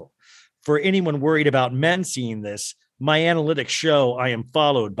hustle. For anyone worried about men seeing this, my analytics show I am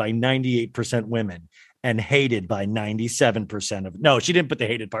followed by 98% women and hated by 97% of. No, she didn't put the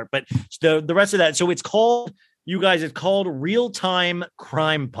hated part, but the rest of that. So it's called, you guys, it's called Real-Time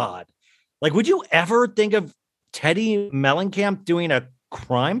Crime Pod. Like, would you ever think of Teddi Mellencamp doing a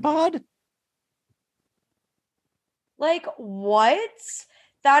crime pod? Like, what?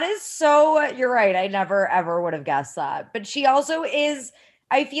 That is so, you're right. I never, ever would have guessed that. But she also is,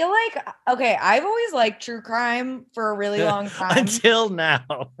 I feel like, okay, I've always liked true crime for a really long time. Until now.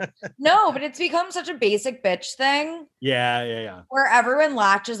 No, but it's become such a basic bitch thing. Yeah. Where everyone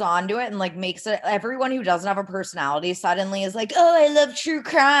latches onto it and like makes it, everyone who doesn't have a personality suddenly is like, oh, I love true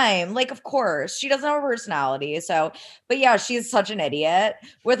crime. Like, of course, she doesn't have a personality. So, but yeah, she's such an idiot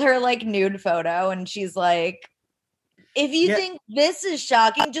with her like nude photo. And she's like, if you think this is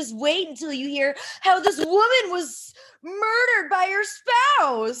shocking, just wait until you hear how this woman was murdered by her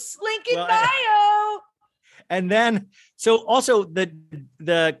spouse. Link in bio. And then, so also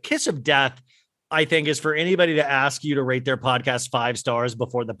the kiss of death, I think, is for anybody to ask you to rate their podcast 5 stars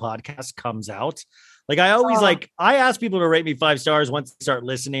before the podcast comes out. Like, I always I ask people to rate me 5 stars once they start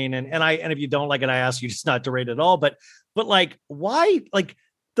listening. And if you don't like it, I ask you just not to rate it at all. But like, why? Like,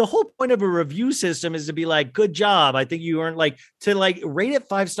 the whole point of a review system is to be like, good job. I think you earned, like, to like rate it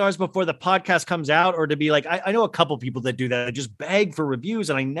 5 stars before the podcast comes out, or to be like, I know a couple people that do that. I just beg for reviews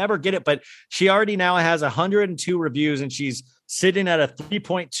and I never get it, but she already now has 102 reviews and she's sitting at a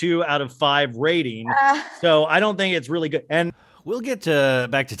 3.2 out of 5 rating. So I don't think it's really good. And we'll get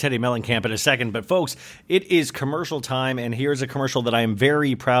back to Teddi Mellencamp in a second, but folks, it is commercial time, and here's a commercial that I am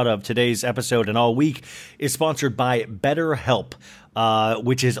very proud of. Today's episode and all week is sponsored by BetterHelp,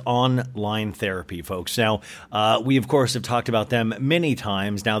 which is online therapy, folks. Now, we, of course, have talked about them many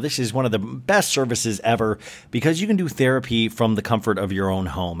times. Now, this is one of the best services ever because you can do therapy from the comfort of your own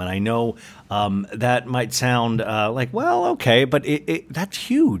home. And I know that might sound like, well, okay, but that's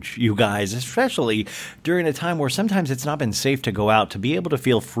huge, you guys, especially during a time where sometimes it's not been safe to go out, to be able to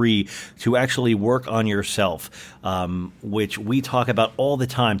feel free to actually work on yourself, which we talk about all the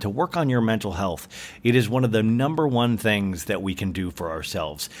time, to work on your mental health. It is one of the number one things that we can do for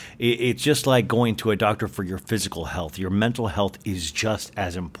ourselves. It's just like going to a doctor for your physical health. Your mental health is just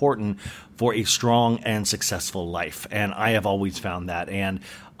as important for a strong and successful life. And I have always found that. And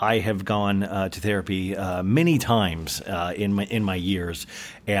I have gone to therapy many times in my years,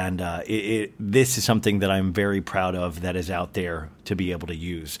 and this is something that I'm very proud of that is out there to be able to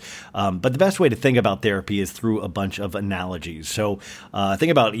use. But the best way to think about therapy is through a bunch of analogies. So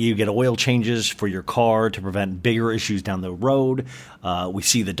think about, you get oil changes for your car to prevent bigger issues down the road. We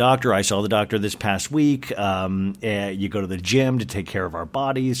see the doctor. I saw the doctor this past week. You go to the gym to take care of our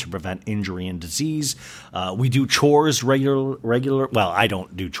bodies to prevent injury and disease. We do chores regular. Well, I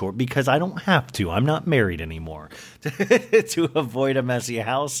don't do chores because I don't have to. I'm not married anymore to avoid a messy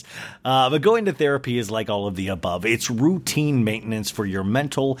house. But going to therapy is like all of the above. It's routine maintenance for your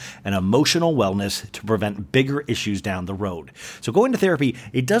mental and emotional wellness to prevent bigger issues down the road. So going to therapy,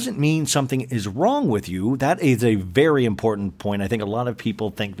 it doesn't mean something is wrong with you. That is a very important point. I think a lot of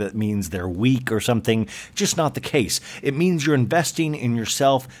people think that means they're weak or something. Just not the case. It means you're investing in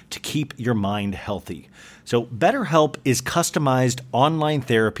yourself to keep your mind healthy. So BetterHelp is customized online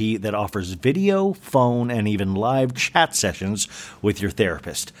therapy that offers video, phone, and even live chat sessions with your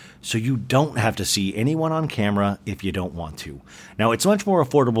therapist. So you don't have to see anyone on camera if you don't want to. Now, it's much more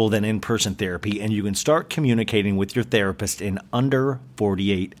affordable than in-person therapy, and you can start communicating with your therapist in under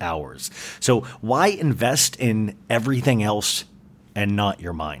 48 hours. So why invest in everything else and not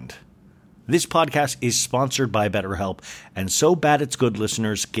your mind? This podcast is sponsored by BetterHelp, and So Bad It's Good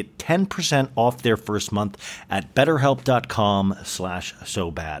listeners get 10% off their first month at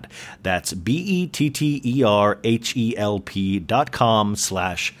BetterHelp.com/SoBad. That's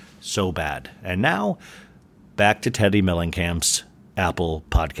BetterHelp.com/SoBad. And now, back to Teddi Mellencamp's Apple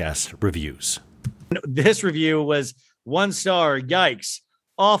Podcast reviews. This review was 1 star. Yikes.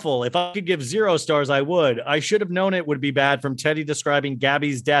 Awful. If I could give 0 stars, I would. I should have known it would be bad from Teddi describing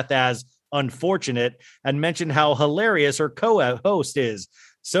Gabby's death as unfortunate and mentioned how hilarious her co-host is.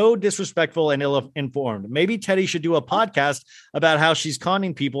 So disrespectful and ill-informed. Maybe Teddi should do a podcast about how she's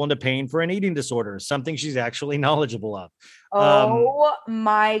conning people into paying for an eating disorder, something she's actually knowledgeable of. Oh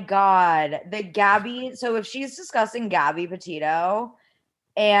my God. The Gabby. So if she's discussing Gabby Petito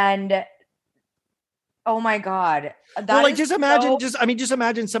and oh my God. Well, like just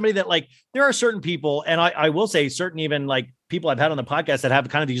imagine somebody that like there are certain people, and I will say certain even like people I've had on the podcast that have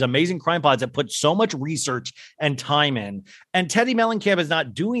kind of these amazing crime pods that put so much research and time in. And Teddi Mellencamp is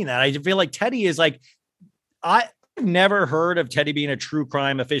not doing that. I feel like Teddi is like, I've never heard of Teddi being a true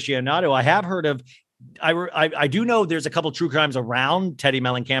crime aficionado. I have heard of I do know there's a couple true crimes around Teddi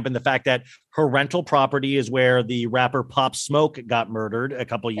Mellencamp, and the fact that her rental property is where the rapper Pop Smoke got murdered a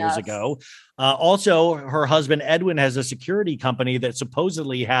couple years ago. Also, her husband Edwin has a security company that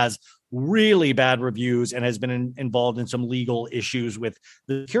supposedly has really bad reviews and has been involved in some legal issues with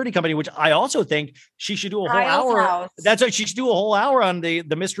the security company, which I also think she should do a whole hour. That's what she should do a whole hour on the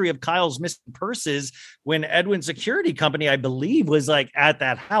mystery of Kyle's missing purses when Edwin's security company, I believe, was like at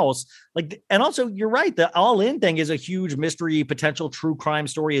that house. Like, and also you're right. The All In thing is a huge mystery, potential true crime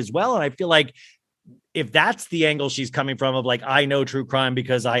story as well. And I feel like if that's the angle she's coming from of like, I know true crime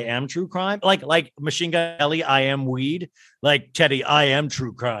because I am true crime, like Machine Gun Kelly, I am weed, like Teddi, I am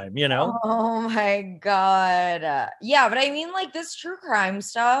true crime, you know? Oh my God. Yeah. But I mean like this true crime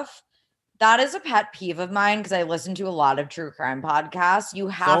stuff, that is a pet peeve of mine because I listen to a lot of true crime podcasts. You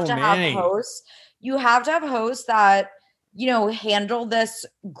have to have hosts. You have to have hosts that, you know, handle this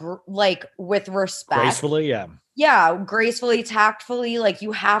like with respect. Gracefully. Yeah. Yeah, gracefully, tactfully. Like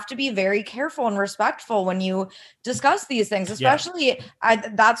you have to be very careful and respectful when you discuss these things, especially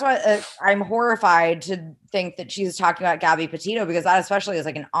that's why I'm horrified to think that she's talking about Gabby Petito because that especially is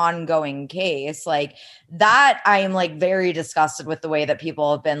like an ongoing case like that. I am like very disgusted with the way that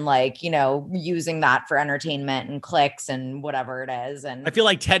people have been like, you know, using that for entertainment and clicks and whatever it is. And I feel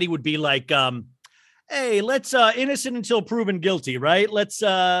like Teddi would be like, hey, let's innocent until proven guilty, right? Let's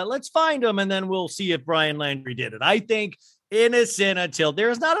find him and then we'll see if Brian Landry did it. I think innocent until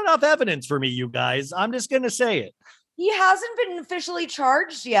there's not enough evidence for me, you guys. I'm just going to say it. He hasn't been officially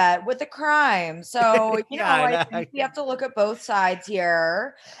charged yet with a crime. So, you know, I think we have to look at both sides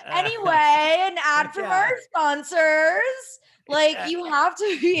here. Anyway, an ad from our sponsors. Like you have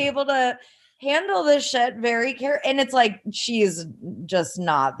to be able to handle this shit very carefully. And it's like, she's just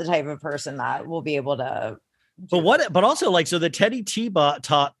not the type of person that will be able to. But also like, so the Teddi Teapot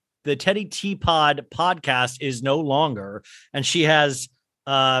podcast is no longer, and she has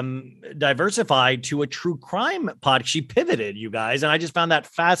diversified to a true crime pod. She pivoted, you guys, and I just found that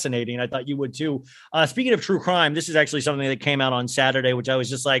fascinating. I thought you would too. Speaking of true crime, this is actually something that came out on Saturday, which I was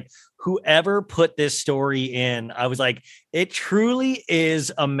just like, whoever put this story in, I was like, it truly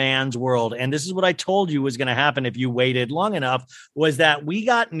is a man's world. And this is what I told you was going to happen if you waited long enough, was that we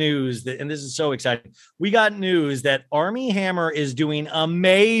got news that, and this is so exciting, we got news that Armie Hammer is doing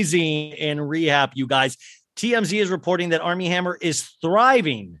amazing in rehab, you guys. TMZ is reporting that Armie Hammer is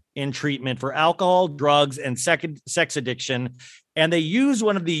thriving in treatment for alcohol, drugs, and sex addiction. And they used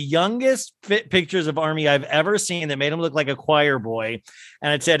one of the youngest pictures of Armie I've ever seen that made him look like a choir boy.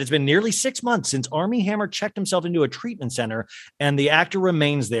 And it said it's been nearly 6 months since Armie Hammer checked himself into a treatment center, and the actor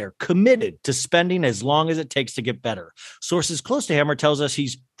remains there, committed to spending as long as it takes to get better. Sources close to Hammer tells us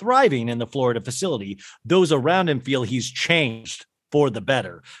he's thriving in the Florida facility. Those around him feel he's changed for the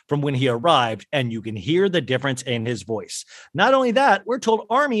better from when he arrived, and you can hear the difference in his voice. Not only that, we're told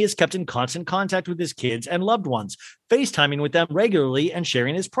Armie is kept in constant contact with his kids and loved ones, FaceTiming with them regularly and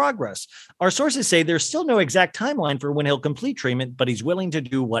sharing his progress. Our sources say there's still no exact timeline for when he'll complete treatment, but he's willing to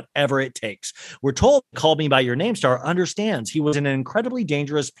do whatever it takes. We're told Call Me By Your Name star understands he was in an incredibly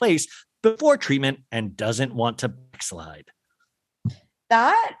dangerous place before treatment and doesn't want to backslide.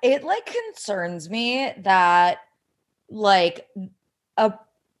 That, it like concerns me that like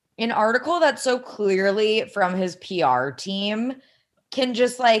an article that's so clearly from his PR team can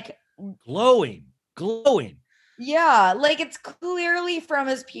just like glowing. Yeah, like it's clearly from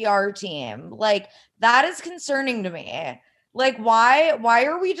his PR team. Like that is concerning to me. Like why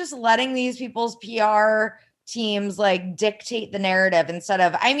are we just letting these people's PR teams like dictate the narrative instead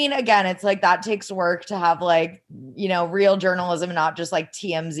of, I mean, again, it's like that takes work to have like, you know, real journalism and not just like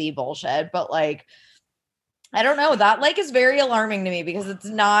TMZ bullshit, but like I don't know, that like is very alarming to me because it's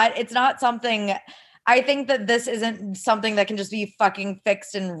not something, I think that this isn't something that can just be fucking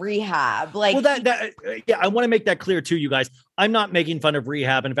fixed in rehab. Like, well, yeah, I want to make that clear too, you guys. I'm not making fun of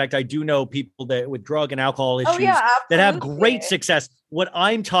rehab. In fact, I do know people that with drug and alcohol issues that have great success. What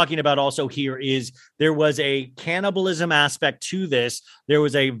I'm talking about also here is there was a cannibalism aspect to this. There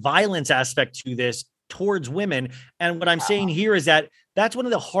was a violence aspect to this towards women. And what I'm saying here is that that's one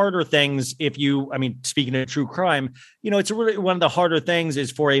of the harder things. Speaking of true crime, it's really one of the harder things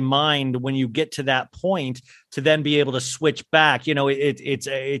is for a mind when you get to that point to then be able to switch back. It's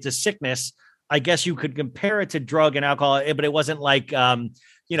a sickness. I guess you could compare it to drug and alcohol, but it wasn't like,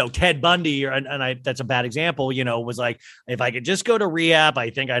 Ted Bundy that's a bad example, was like, if I could just go to rehab,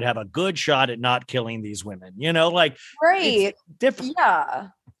 I think I'd have a good shot at not killing these women, right. It's different. Yeah.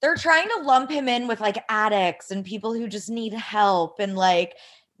 They're trying to lump him in with like addicts and people who just need help. And like,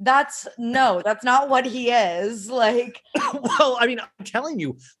 that's not what he is. Like, well, I'm telling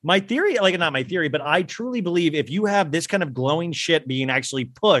you, my theory, like not my theory, but I truly believe if you have this kind of glowing shit being actually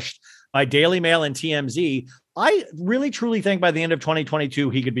pushed by Daily Mail and TMZ, I really truly think by the end of 2022,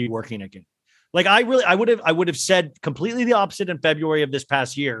 he could be working again. Like I would have said completely the opposite in February of this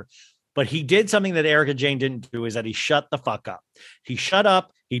past year. But he did something that Erica Jane didn't do, is that he shut the fuck up. He shut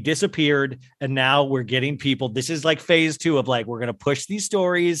up, he disappeared, and now we're getting people. This is like phase 2 of like, we're going to push these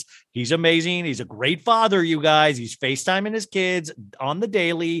stories. He's amazing. He's a great father, you guys. He's FaceTiming his kids on the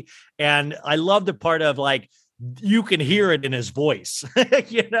daily. And I love the part of like, you can hear it in his voice.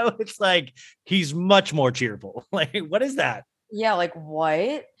 It's like, he's much more cheerful. Like, what is that? Yeah, like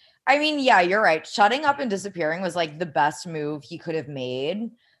what? I mean, yeah, you're right. Shutting up and disappearing was like the best move he could have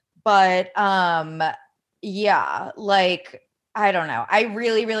made. But yeah, like, I don't know. I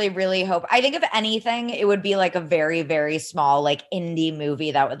really, really, really hope. I think if anything, it would be like a very, very small, like indie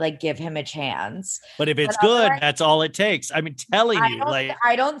movie that would like give him a chance. But if it's good, that's all it takes. I'm telling you,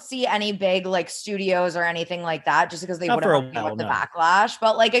 I don't see any big like studios or anything like that just because they wouldn't want the backlash.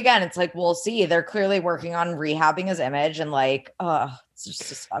 But like, again, it's like, we'll see. They're clearly working on rehabbing his image and like, it's just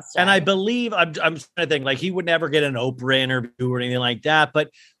disgusting. And I believe I'm trying to think like he would never get an Oprah interview or anything like that. But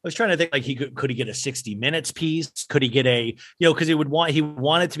I was trying to think like could he get a 60 Minutes piece? Could he get a, because he would want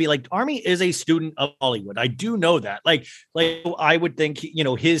it to be like Armie is a student of Hollywood. I do know that. Like I would think,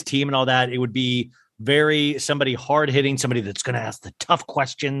 his team and all that, it would be somebody hard hitting, somebody that's going to ask the tough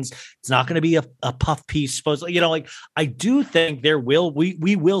questions. It's not going to be a puff piece, supposedly, like I do think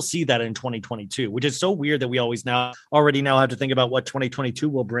we will see that in 2022, which is so weird that we already now have to think about what 2022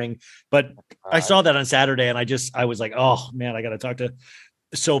 will bring. But I saw that on Saturday and I was like, oh man, I got to talk to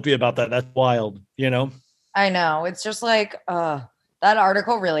Sophie about that. That's wild, I know. It's just like, that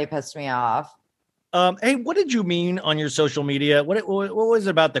article really pissed me off. Hey, what did you mean on your social media? What was it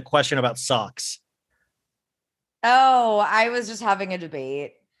about the question about socks? Oh, I was just having a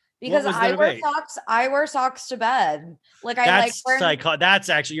debate because I wear socks to bed. Like that's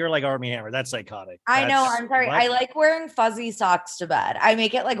actually, you're like Armie Hammer. That's psychotic. I know. I'm sorry. What? I like wearing fuzzy socks to bed. I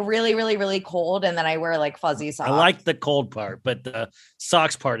make it like really, really, really cold. And then I wear like fuzzy socks. I like the cold part, but the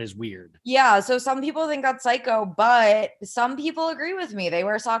socks part is weird. Yeah. So some people think that's psycho, but some people agree with me. They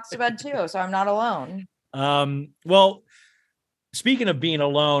wear socks to bed too. So I'm not alone. Well, speaking of being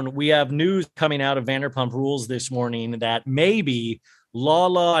alone, we have news coming out of Vanderpump Rules this morning that maybe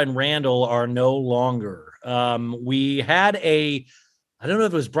Lala and Randall are no longer. We had I don't know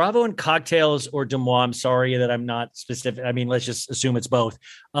if it was Bravo and Cocktails or Des Moines. I'm sorry that I'm not specific. I mean, let's just assume it's both.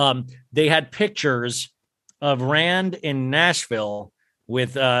 They had pictures of Rand in Nashville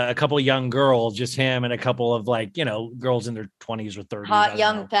with a couple of young girls, just him and a couple of girls in their 20s or 30s.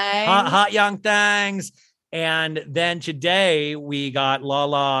 Hot young things. And then today we got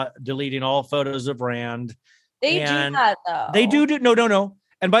Lala deleting all photos of Rand. They do that though. They do. No.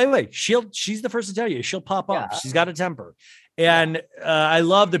 And by the way, she's the first to tell you she'll pop up. She's got a temper. And I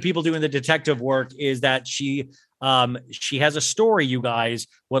love the people doing the detective work is that she has a story, you guys,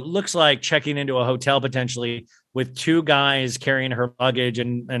 what looks like checking into a hotel potentially with two guys carrying her luggage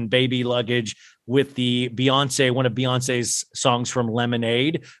and baby luggage with the one of Beyonce's songs from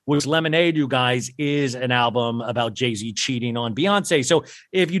Lemonade, which Lemonade, you guys, is an album about Jay-Z cheating on Beyonce. So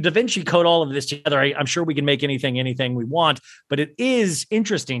if you Da Vinci Code all of this together, I'm sure we can make anything we want, but it is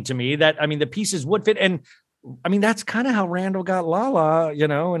interesting to me that, the pieces would fit. And that's kind of how Randall got Lala,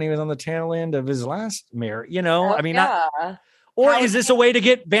 when he was on the tail end of his last marriage, Or is this a way to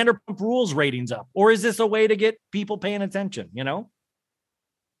get Vanderpump Rules ratings up? Or is this a way to get people paying attention,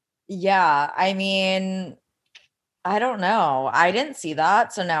 Yeah, I don't know. I didn't see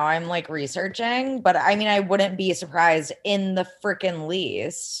that. So now I'm like researching, but I wouldn't be surprised in the freaking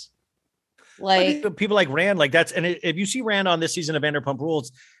least. Like people like Rand, like that's, and if you see Rand on this season of Vanderpump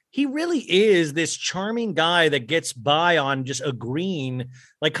Rules, he really is this charming guy that gets by on just agreeing,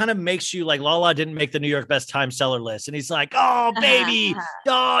 like kind of makes you like Lala didn't make the New York best time seller list. And he's like, oh, baby,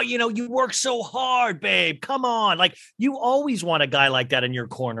 oh, you work so hard, babe. Come on. Like you always want a guy like that in your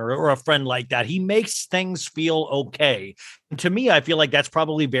corner or a friend like that. He makes things feel okay. And to me, I feel like that's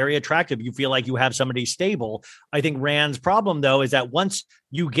probably very attractive. You feel like you have somebody stable. I think Rand's problem, though, is that once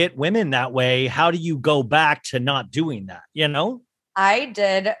you get women that way, how do you go back to not doing that? I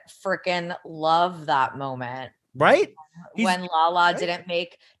did freaking love that moment. Right? When Lala didn't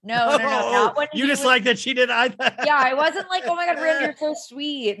make no, not when you just like that she did. Yeah, I wasn't like, oh my God, Rand, you're so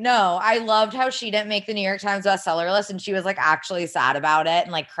sweet. No, I loved how she didn't make the New York Times bestseller list, and she was like actually sad about it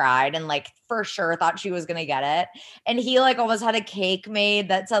and like cried and like for sure thought she was gonna get it. And he like almost had a cake made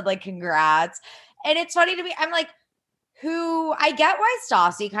that said like congrats. And it's funny to me. I'm like, who I get why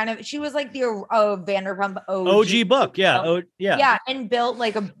Stassi kind of, she was like the Vanderpump OG book. Yeah. Yeah. And built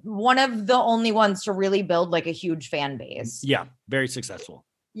like one of the only ones to really build like a huge fan base. Yeah. Very successful.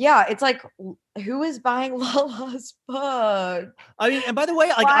 Yeah. It's like, who is buying Lala's book? I mean, and by the way,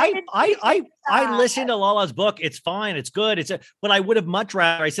 like I listened to Lala's book. It's fine. It's good. But I would have much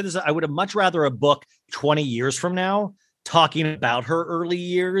rather, I said this, I would have much rather a book 20 years from now talking about her early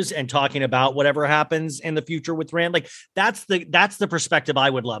years and talking about whatever happens in the future with Rand. Like that's the perspective I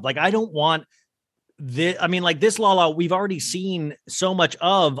would love. Like, I don't want this. I mean, like this Lala, we've already seen so much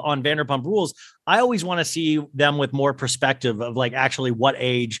of on Vanderpump Rules. I always want to see them with more perspective of like actually what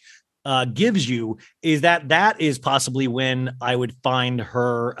age gives you is that is possibly when I would find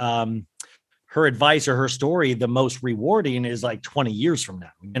her, her advice or her story the most rewarding is like 20 years from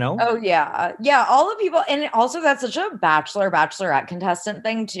now, Oh yeah. Yeah. All the people. And also that's such a bachelorette contestant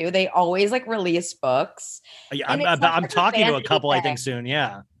thing too. They always like release books. Yeah, I'm talking to a couple, thing. I think soon.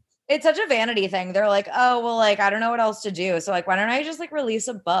 Yeah. It's such a vanity thing. They're like, oh, well, like, I don't know what else to do. So like, why don't I just like release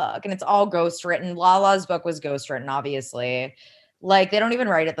a book? And it's all ghost written. Lala's book was ghost written, obviously. Like they don't even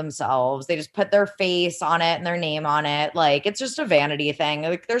write it themselves. They just put their face on it and their name on it. Like it's just a vanity thing.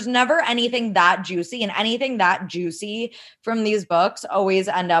 Like there's never anything that juicy, and anything that juicy from these books always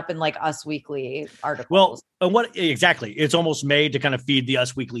end up in like Us Weekly articles. Well, what exactly? It's almost made to kind of feed the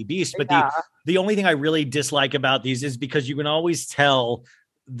Us Weekly beast. But the only thing I really dislike about these is because you can always tell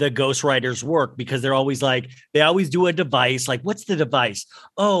the ghostwriters work because they're always like, they always do a device. Like, what's the device?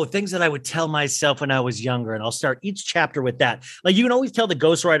 Oh, things that I would tell myself when I was younger. And I'll start each chapter with that. Like you can always tell the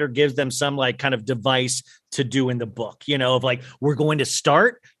ghostwriter gives them some like kind of device to do in the book, of like, we're going to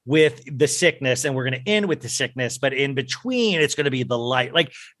start with the sickness and we're going to end with the sickness, but in between it's going to be the light.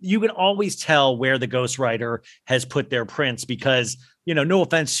 Like you can always tell where the ghostwriter has put their prints because, no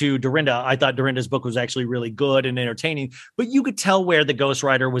offense to Dorinda. I thought Dorinda's book was actually really good and entertaining, but you could tell where the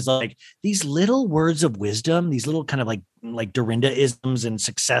ghostwriter was like these little words of wisdom, these little kind of like Dorinda-isms and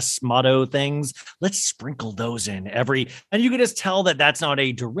success motto things. Let's sprinkle those in and you could just tell that that's not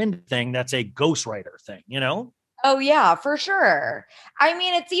a Dorinda thing. That's a ghostwriter thing, Oh yeah, for sure. I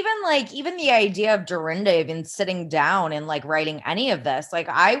mean, it's even the idea of Dorinda even sitting down and like writing any of this. Like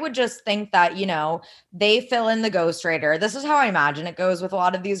I would just think that, they fill in the ghostwriter. This is how I imagine it goes with a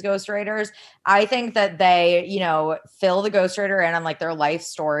lot of these ghostwriters. I think that they, fill the ghostwriter in on like their life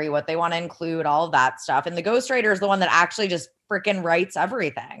story, what they want to include, all of that stuff. And the ghostwriter is the one that actually just freaking writes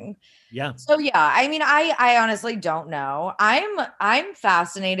everything. Yeah. So yeah, I mean, I honestly don't know. I'm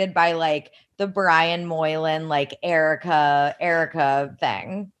fascinated by like the Brian Moylan, like Erica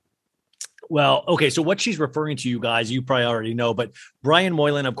thing. Well, okay. So what she's referring to, you guys, you probably already know, but Brian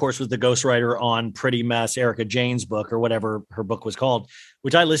Moylan, of course, was the ghostwriter on Pretty Mess, Erica Jane's book or whatever her book was called,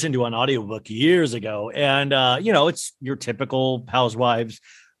 which I listened to on audiobook years ago. And, it's your typical housewives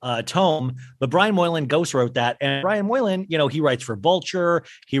tome, but Brian Moylan ghost wrote that. And Brian Moylan, he writes for Vulture.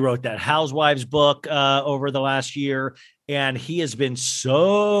 He wrote that Housewives book over the last year. And he has been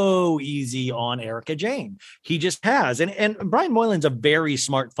so easy on Erica Jane. He just has. And Brian Moylan's a very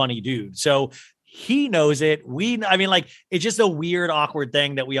smart, funny dude. So he knows it. It's just a weird, awkward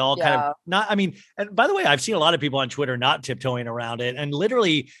thing that we all and by the way, I've seen a lot of people on Twitter not tiptoeing around it and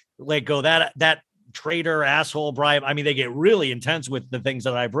literally like go that traitor, asshole, Brian. I mean, they get really intense with the things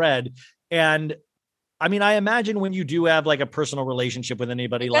that I've read. And I mean, I imagine when you do have like a personal relationship with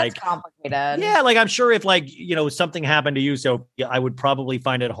anybody, like complicated. Yeah, like I'm sure if like, something happened to you, so I would probably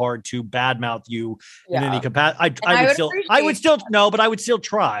find it hard to badmouth you in any capacity. I would still try. I would still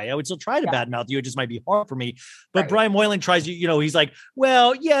try to badmouth you. It just might be hard for me. But Brian Moylan tries to, he's like,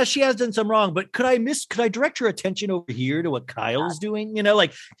 well, yeah, she has done some wrong, but could I direct your attention over here to what Kyle's doing?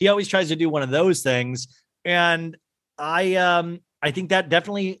 Like he always tries to do one of those things. And I think that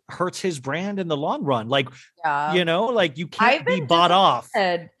definitely hurts his brand in the long run. Like, like you can't be bought off.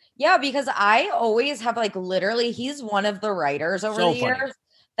 Yeah, because I always have like literally, he's one of the writers over the years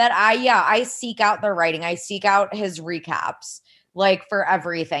that I seek out their writing. I seek out his recaps like for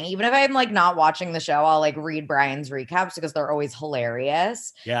everything. Even if I'm like not watching the show, I'll like read Brian's recaps because they're always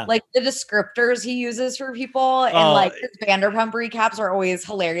hilarious. Yeah. Like the descriptors he uses for people and like his Vanderpump recaps are always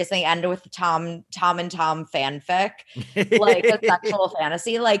hilarious. They end with the Tom and Tom fanfic, like a sexual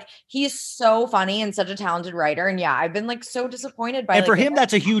fantasy. Like he's so funny and such a talented writer. And yeah, I've been like so disappointed by and for him,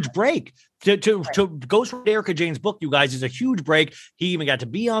 that's a huge break. To Ghost Erica Jane's book, you guys, is a huge break. He even got to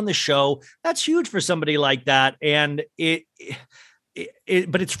be on the show. That's huge for somebody like that. And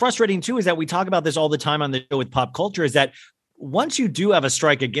but it's frustrating too, is that we talk about this all the time on the show with Pop Culture, is that once you do have a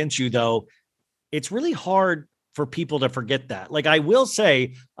strike against you, though, it's really hard for people to forget that. Like I will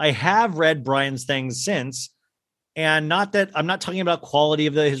say, I have read Brian's things since, and not that I'm not talking about quality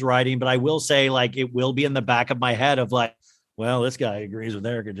of his writing, but I will say like it will be in the back of my head of like, well, this guy agrees with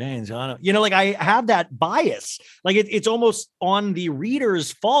Erica Jane. So I don't, like I have that bias. Like it's almost on the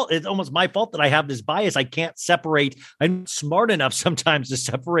reader's fault. It's almost my fault that I have this bias. I can't separate. I'm smart enough sometimes to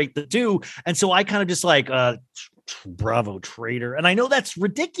separate the two. And so I kind of just like, bravo, traitor. And I know that's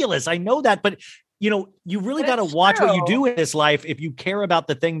ridiculous. I know that, but you really got to watch what you do in this life. If you care about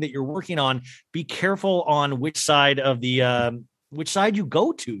the thing that you're working on, be careful on which side you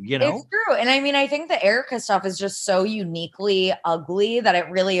go to, It's true. And I mean, I think the Erica stuff is just so uniquely ugly that it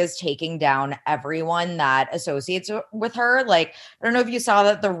really is taking down everyone that associates with her. Like, I don't know if you saw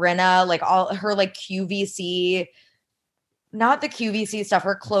that the Rinna, like all her like QVC, not the QVC stuff,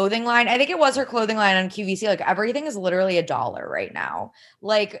 her clothing line. I think it was her clothing line on QVC. Like everything is literally $1 right now.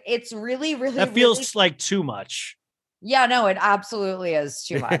 Like it's really, really, that feels like too much. Yeah, no, it absolutely is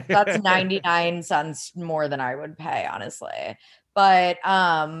too much. That's 99 cents more than I would pay, honestly. But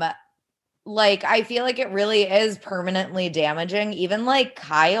like I feel like it really is permanently damaging, even like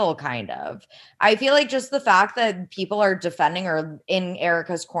Kyle kind of. I feel like just the fact that people are defending her in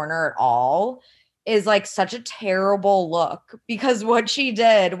Erica's corner at all is like such a terrible look, because what she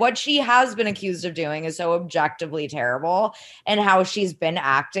has been accused of doing is so objectively terrible, and how she's been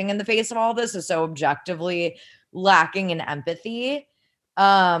acting in the face of all this is so objectively lacking in empathy.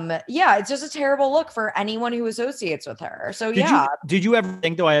 It's just a terrible look for anyone who associates with her. So did you ever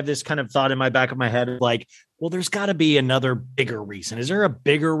think, though, I have this kind of thought in my back of my head, like, well, there's got to be another bigger reason. Is there a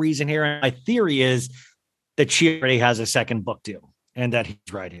bigger reason here? And my theory is that she already has a second book deal and that he's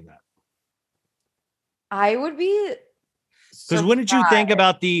writing that. I would be, because wouldn't you think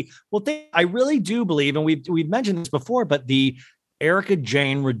about I really do believe, and we've mentioned this before, but the Erica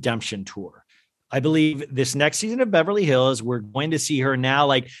Jane redemption tour. I believe this next season of Beverly Hills, we're going to see her now,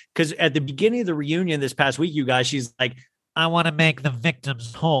 like, because at the beginning of the reunion this past week, you guys, she's like, I want to make the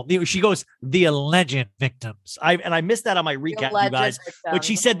victims whole. She goes, the alleged victims. I missed that on my recap, you guys. But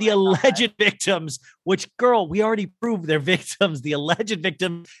she said the alleged victims, which, girl, we already proved they're victims. The alleged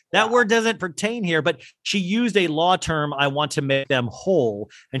victims. That word doesn't pertain here, but she used a law term, I want to make them whole.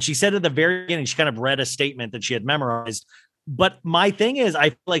 And she said at the very beginning, she kind of read a statement that she had memorized. But my thing is, I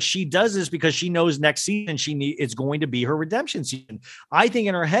feel like she does this because she knows next season it's going to be her redemption season. I think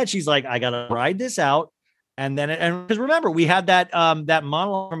in her head, she's like, I got to ride this out. And then, because remember, we had that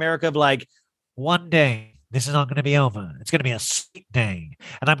monologue from America of like, one day, this is not going to be over. It's going to be a sweet day.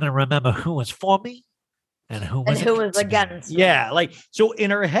 And I'm going to remember who was for me and who was against me. Yeah. Like, so in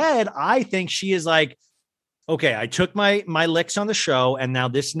her head, I think she is like, okay, I took my licks on the show. And now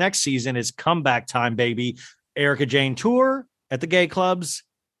this next season is comeback time, baby. Erica Jane tour at the gay clubs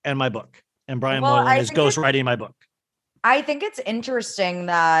and my book. And Brian Moylan is ghostwriting my book. I think it's interesting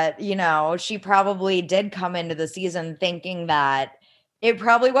that, she probably did come into the season thinking that it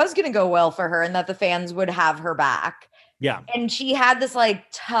probably was going to go well for her and that the fans would have her back. Yeah. And she had this like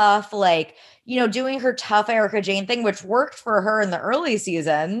tough, like, doing her tough Erica Jane thing, which worked for her in the early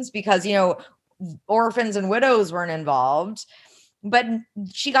seasons because, orphans and widows weren't involved. But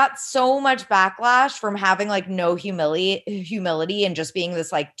she got so much backlash from having like no humility and just being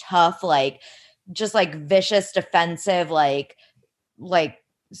this like tough, like just like vicious, defensive, like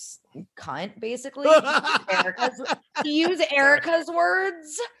cunt, basically. To use Erica's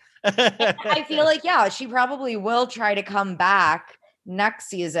words. And I feel like, she probably will try to come back next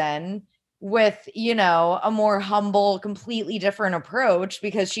season with, a more humble, completely different approach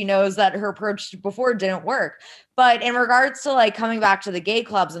because she knows that her approach before didn't work. But in regards to like coming back to the gay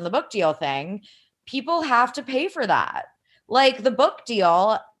clubs and the book deal thing, people have to pay for that. Like the book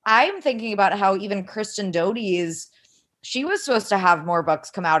deal, I'm thinking about how even Kristen Doty's, she was supposed to have more books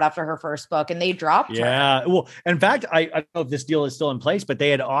come out after her first book and they dropped her. Yeah. Well, in fact, I don't know if this deal is still in place, but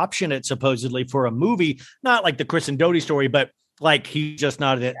they had optioned it supposedly for a movie, not like the Kristen Doty story, but like he's just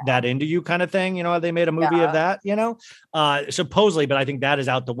not that into you kind of thing. You know, they made a movie of that, you know, supposedly, but I think that is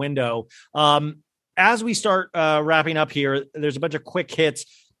out the window. As we start wrapping up here, there's a bunch of quick hits.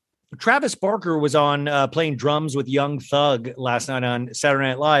 Travis Barker was on playing drums with Young Thug last night on Saturday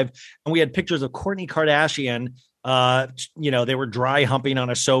Night Live, and we had pictures of Kourtney Kardashian. You know, they were dry humping on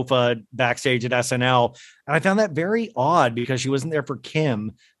a sofa backstage at SNL, and I found that very odd because she wasn't there for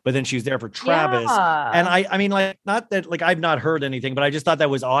Kim, but then she was there for Travis. And I mean, like, not that, like, I've not heard anything, but I just thought that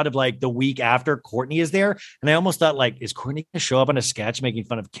was odd of like the week after Kourtney is there. And I almost thought, like, is Kourtney gonna show up on a sketch making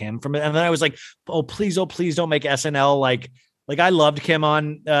fun of Kim from it? And then I was like, oh, please don't make SNL like I loved Kim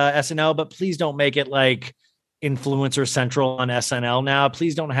on SNL, but please don't make it like influencer central on SNL now.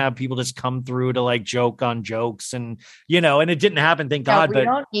 Please don't have people just come through to like joke on jokes, and you know, and it didn't happen, thank God. We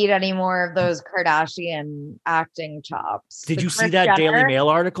don't need any more of those Kardashian acting chops. Did you see that Daily Mail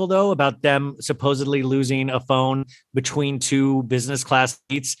article though about them supposedly losing a phone between two business class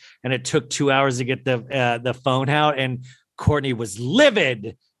seats, and it took 2 hours to get the phone out, and Kourtney was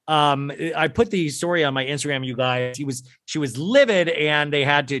livid. I put the story on my Instagram, you guys. She was livid, and they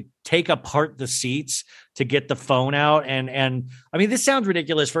had to take apart the seats to get the phone out. And I mean, this sounds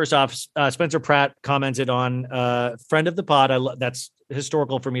ridiculous. First off, Spencer Pratt commented on friend of the pod. That's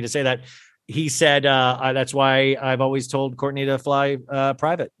historical for me to say that. He said, that's why I've always told Kourtney to fly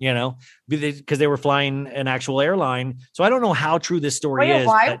private, you know, because they were flying an actual airline. So I don't know how true this story is.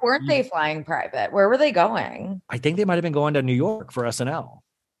 Why weren't they flying private? Where were they going? I think they might've been going to New York for SNL.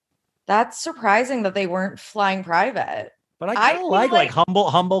 That's surprising that they weren't flying private. But I kind of like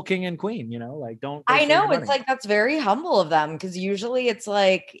humble king and queen, you know, like don't. I know it's like, that's very humble of them, because usually it's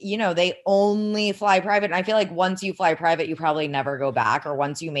like, you know, they only fly private. And I feel like once you fly private, you probably never go back. Or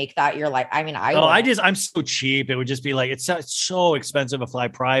once you make that, you're like, I mean, I'm so cheap. It would just be like, it's so expensive to fly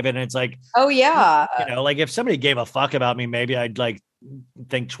private. And it's like, oh yeah. You know, like if somebody gave a fuck about me, maybe I'd like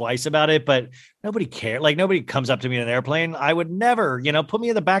think twice about it, but nobody cares. Like nobody comes up to me in an airplane. I would never, you know, put me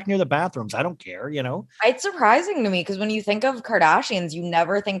in the back near the bathrooms. I don't care, you know. It's surprising to me because when you think of Kardashians, you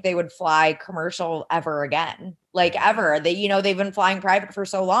never think they would fly commercial ever again. Like ever. They, you know, they've been flying private for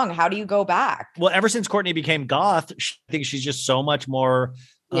so long. How do you go back? Well, ever since Kourtney became goth, I think she's just so much more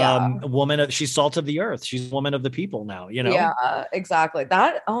a woman. She's salt of the earth. She's a woman of the people now, you know? Yeah, exactly.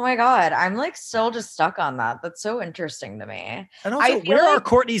 That, oh my God. I'm like still just stuck on that. That's so interesting to me. And also, where are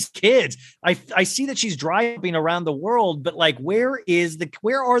Kourtney's kids? I see that she's driving around the world, but like, where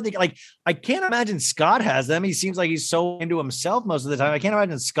are they? Like, I can't imagine Scott has them. He seems like he's so into himself most of the time. I can't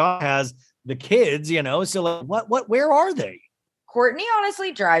imagine Scott has the kids, you know? So like, where are they? Kourtney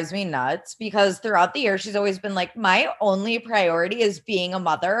honestly drives me nuts because throughout the year, she's always been like, my only priority is being a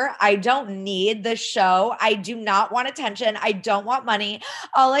mother. I don't need the show. I do not want attention. I don't want money.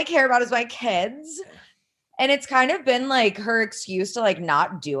 All I care about is my kids. And it's kind of been like her excuse to like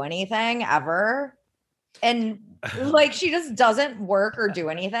not do anything ever. And like, she just doesn't work or do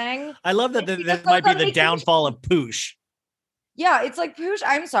anything. I love that that might be the downfall of Poosh. Yeah, it's like Poosh.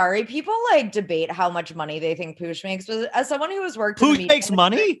 I'm sorry. People like debate how much money they think Poosh makes. But as someone who has worked Poosh in makes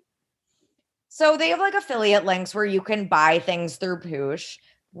money? So they have like affiliate links where you can buy things through Poosh,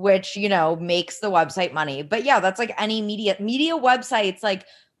 which, you know, makes the website money. But yeah, that's like any media websites, like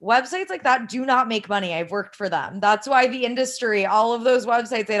websites like that do not make money. I've worked for them. That's why the industry, all of those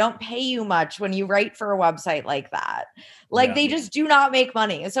websites, they don't pay you much when you write for a website like that. Like they just do not make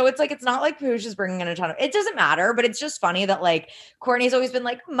money. So it's like, it's not like Poosh is bringing in a ton of, it doesn't matter, but it's just funny that like Kourtney's always been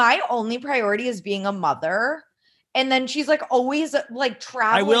like, my only priority is being a mother. And then she's like always like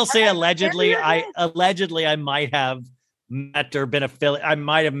traveling. I will say allegedly I might have met or been affiliate. I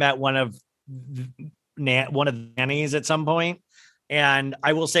might have met one of the nannies at some point. And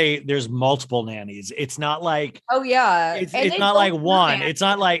I will say there's multiple nannies. It's not like, oh yeah. It's not like one. Nannies.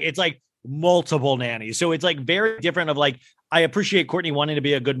 It's like multiple nannies. So it's like very different of like, I appreciate Kourtney wanting to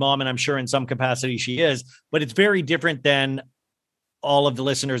be a good mom, and I'm sure in some capacity she is, but it's very different than all of the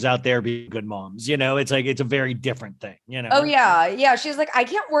listeners out there being good moms. You know, it's like, it's a very different thing, you know? Oh yeah. Yeah. She's like, I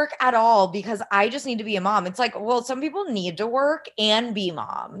can't work at all because I just need to be a mom. It's like, well, some people need to work and be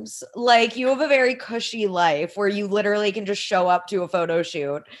moms. Like you have a very cushy life where you literally can just show up to a photo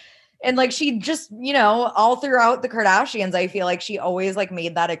shoot. And like, she just, you know, all throughout the Kardashians, I feel like she always like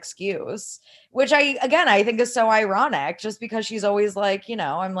made that excuse, which I think is so ironic just because she's always like, you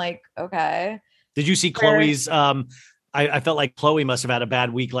know, I'm like, okay. Did you see Khloe's, I felt like Khloe must have had a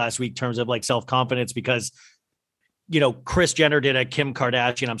bad week last week in terms of like self-confidence because, you know, Kris Jenner did a Kim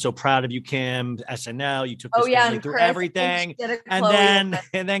Kardashian. I'm so proud of you, Kim. SNL, you took this family through everything. And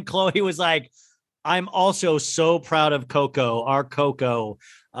then Khloe was like, I'm also so proud of Coco, our Coco.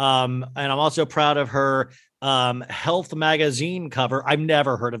 And I'm also proud of her Health magazine cover. I've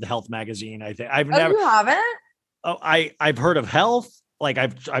never heard of the Health magazine. I think I've Oh, never. you haven't? Oh, I've heard of Health. Like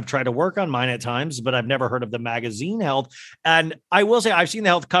I've tried to work on mine at times, but I've never heard of the magazine Health. And I will say I've seen the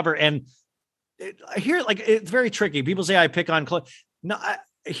Health cover, and here, like, it's very tricky. People say I pick on Khloe. No,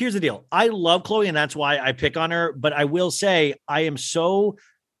 here's the deal. I love Khloe, and that's why I pick on her. But I will say I am so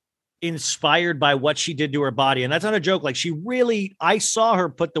inspired by what she did to her body, and that's not a joke. Like, she really, I saw her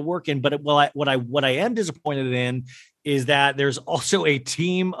put the work in. But what I am disappointed in is that there's also a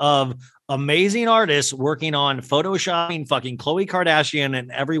team of amazing artists working on photoshopping fucking Khloe Kardashian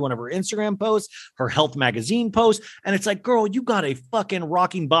and every one of her Instagram posts, her Health magazine posts. And it's like, girl, you got a fucking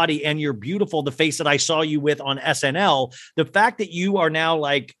rocking body and you're beautiful. The face that I saw you with on SNL, the fact that you are now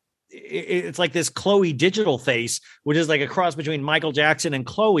like, it's like this Khloe digital face, which is like a cross between Michael Jackson and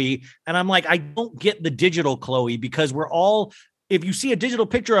Khloe. And I'm like, I don't get the digital Khloe, because we're all, if you see a digital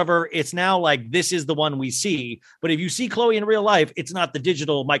picture of her, it's now like, this is the one we see. But if you see Khloe in real life, it's not the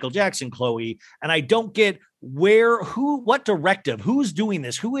digital Michael Jackson Khloe. And I don't get what directive, who's doing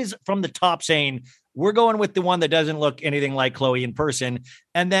this? Who is from the top saying, we're going with the one that doesn't look anything like Khloe in person.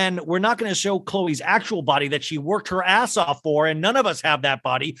 And then we're not going to show Khloe's actual body that she worked her ass off for. And none of us have that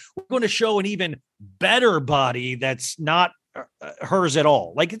body. We're going to show an even better body that's not hers at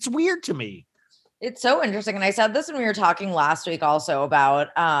all. Like, it's weird to me. It's so interesting. And I said this when we were talking last week also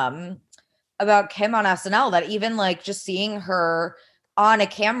about Kim on SNL, that even like just seeing her on a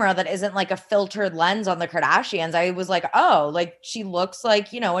camera that isn't like a filtered lens on the Kardashians, I was like, oh, like she looks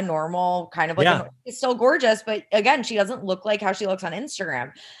like, a normal kind of like, she's still gorgeous. But again, she doesn't look like how she looks on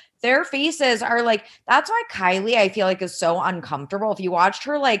Instagram. Their faces are like, that's why Kylie, I feel like, is so uncomfortable. If you watched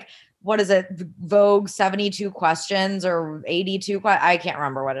her, like, what is it? Vogue 72 questions or 82. I can't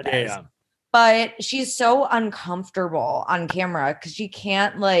remember what it is. Yeah. But she's so uncomfortable on camera because she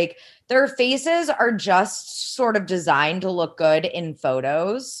can't, like, their faces are just sort of designed to look good in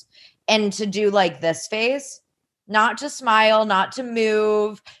photos and to do like this face, not to smile, not to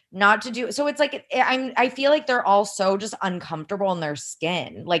move, not to do. So it's like, I feel like they're all so just uncomfortable in their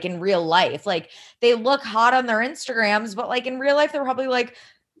skin, like in real life. Like, they look hot on their Instagrams, but like in real life, they're probably like,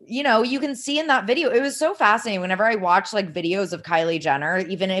 you can see in that video, it was so fascinating. Whenever I watch like videos of Kylie Jenner,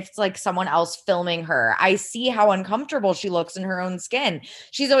 even if it's like someone else filming her, I see how uncomfortable she looks in her own skin.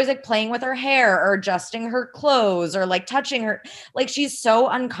 She's always like playing with her hair or adjusting her clothes or like touching her. Like, she's so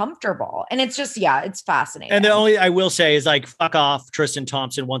uncomfortable. And it's just, it's fascinating. And the only I will say is, like, fuck off Tristan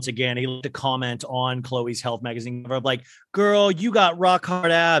Thompson once again. He left a comment on Khloe's Health magazine cover of like, girl, you got rock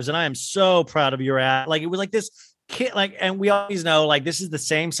hard abs and I am so proud of your abs. Like, it was like this kid, like, and we always know, like, this is the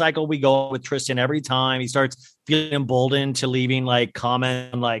same cycle we go with Tristan every time. He starts feeling emboldened to leaving like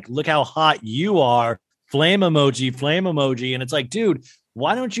comment like, look how hot you are, flame emoji. And it's like, dude,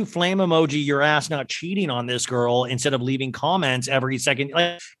 why don't you flame emoji your ass not cheating on this girl instead of leaving comments every second?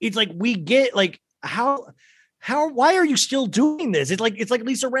 Like, it's like, we get like, why are you still doing this? It's like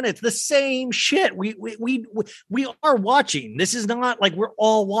Lisa Rinna. It's the same shit. We are watching. This is not like we're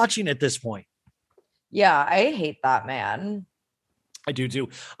all watching at this point. Yeah, I hate that, man. I do too.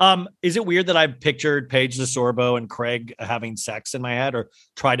 Is it weird that I've pictured Paige DeSorbo and Craig having sex in my head, or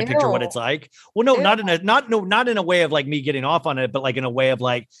tried to picture what it's like? Well, no, not in a way of like me getting off on it, but like in a way of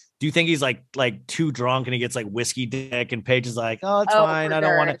like, do you think he's like too drunk and he gets like whiskey dick, and Paige is like, oh, it's fine. I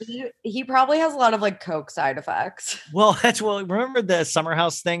don't want to. He probably has a lot of like coke side effects. Well, remember the Summer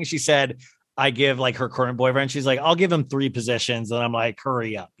House thing? She said, I give like her current boyfriend, she's like, I'll give him 3 positions. And I'm like,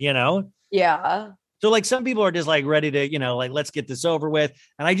 hurry up, Yeah. So like some people are just like ready to, like, let's get this over with.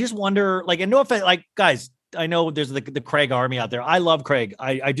 And I just wonder, like, and no offense, like, guys, I know there's the Craig army out there. I love Craig.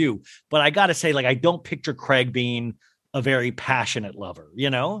 I do. But I got to say, like, I don't picture Craig being a very passionate lover,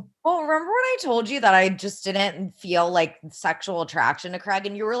 Well, remember when I told you that I just didn't feel like sexual attraction to Craig,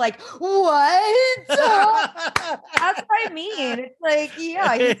 and you were like, what? That's what I mean. It's like,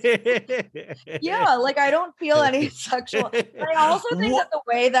 like, I don't feel any sexual. But I also think that the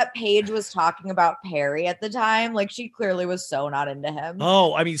way that Paige was talking about Perry at the time, like, she clearly was so not into him. Oh,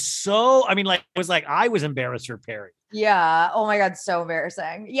 like, it was like, I was embarrassed for Perry. Yeah. Oh my God. So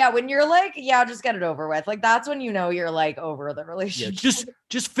embarrassing. Yeah. When you're like, just get it over with. Like, that's when you're like over the relationship. Yeah,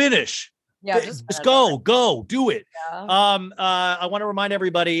 just finish. Yeah. Just go, do it. Yeah. I want to remind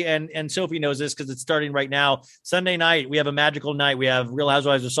everybody, and Sophie knows this because it's starting right now. Sunday night, we have a magical night. We have Real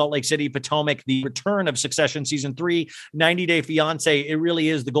Housewives of Salt Lake City, Potomac, the return of Succession season 3, 90 Day Fiance. It really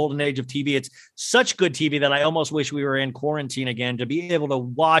is the golden age of TV. It's such good TV that I almost wish we were in quarantine again to be able to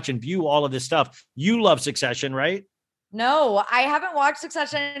watch and view all of this stuff. You love Succession, right? No, I haven't watched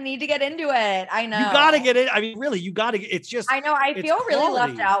Succession. I need to get into it. I know. You got to get it. I mean, really, you got to get it's just I know. I feel really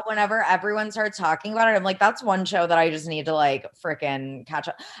left out whenever everyone starts talking about it. I'm like, that's one show that I just need to like freaking catch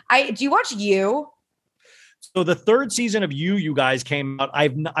up. Do you watch You? So the third season of You guys came out.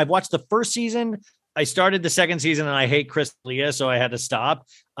 I've watched the first season. I started the second season and I hate Chris D'Elia, so I had to stop.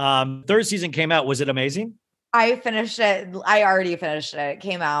 Third season came out. Was it amazing? I finished it. I already finished it. It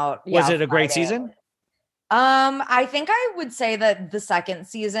came out. Was it a great season? I think I would say that the second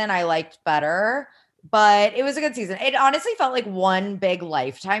season I liked better, but it was a good season. It honestly felt like one big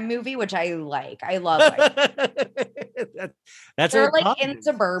Lifetime movie, which I like. I love it. They're like in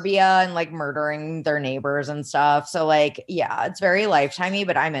suburbia and like murdering their neighbors and stuff. So like, yeah, it's very Lifetimey,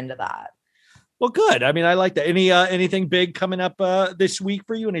 but I'm into that. Well, good. I mean, I like that. Anything big coming up this week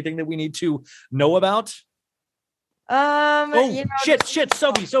for you? Anything that we need to know about? Shit,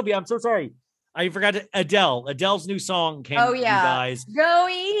 Sophie, I'm so sorry. I forgot Adele's new song came. Oh yeah, you guys. Go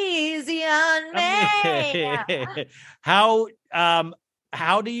easy on me.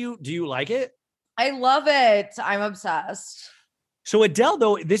 How do you like it? I love it. I'm obsessed. So Adele,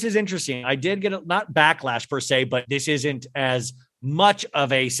 though, this is interesting. I did get not backlash per se, but this isn't as much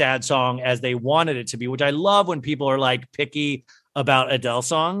of a sad song as they wanted it to be, which I love when people are like picky about Adele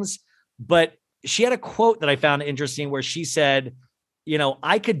songs. But she had a quote that I found interesting where she said, you know,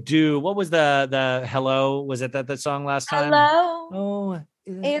 I could do, what was the hello? Was it that song last time? Hello. Oh,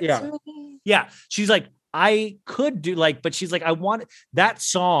 it's me. Yeah. She's like, I could do like, but she's like, I want that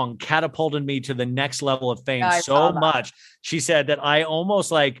song catapulted me to the next level of fame so much. She said that I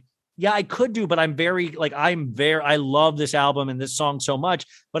almost like, yeah, I could do, but I love this album and this song so much,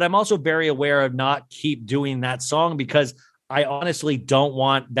 but I'm also very aware of not keep doing that song because I honestly don't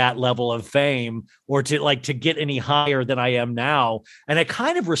want that level of fame or to get any higher than I am now. And I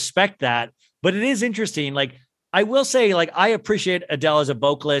kind of respect that, but it is interesting. Like, I will say, like, I appreciate Adele as a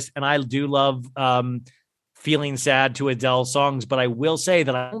vocalist and I do love feeling sad to Adele songs, but I will say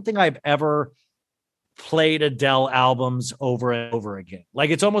that I don't think I've ever played Adele albums over and over again. Like,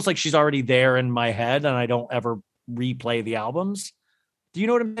 it's almost like she's already there in my head and I don't ever replay the albums. Do you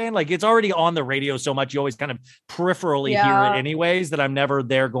know what I'm saying? Like, it's already on the radio so much. You always kind of peripherally hear it anyways, that I'm never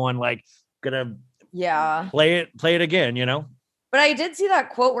there going like, gonna play it again, you know? But I did see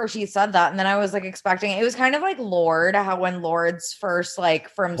that quote where she said that. And then I was like expecting, it was kind of like Lorde, how when Lorde's first, like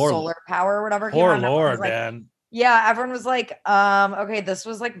from Solar Power or whatever. Poor Lorde, man. Yeah, everyone was like, okay, this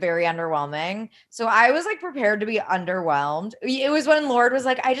was like very underwhelming. So I was like prepared to be underwhelmed. It was when Lorde was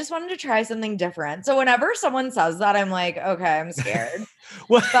like, I just wanted to try something different. So whenever someone says that, I'm like, okay, I'm scared.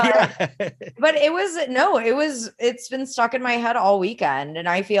 But it's been stuck in my head all weekend. And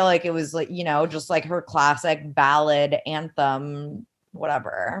I feel like it was like, you know, just like her classic ballad anthem,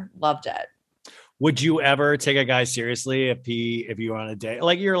 whatever. Loved it. Would you ever take a guy seriously if you were on a date?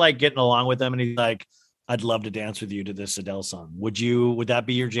 Like, you're like getting along with him and he's like, I'd love to dance with you to this Adele song. Would that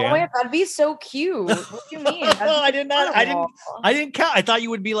be your jam? Oh my God, that'd be so cute. What do you mean? I didn't count. I thought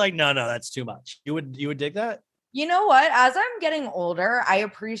you would be like, no, that's too much. You would dig that? You know what? As I'm getting older, I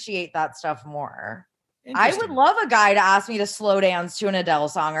appreciate that stuff more. I would love a guy to ask me to slow dance to an Adele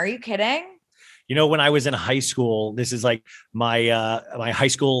song. Are you kidding? You know, when I was in high school, this is like my high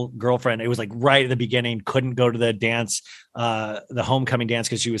school girlfriend. It was like right at the beginning, couldn't go to the dance, the homecoming dance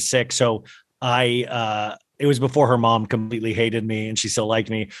because she was sick. So it was before her mom completely hated me and she still liked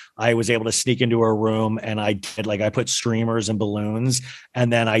me. I was able to sneak into her room and I put streamers and balloons.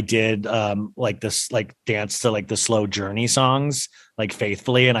 And then I did dance to like the Slow Journey songs, like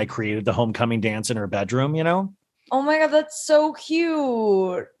faithfully. And I created the homecoming dance in her bedroom, you know? Oh my God, that's so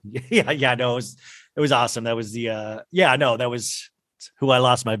cute. Yeah, no, it was awesome. That was that was who I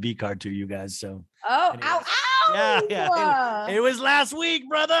lost my V card to, you guys. So. Oh, anyways. Ow. Yeah. It was last week,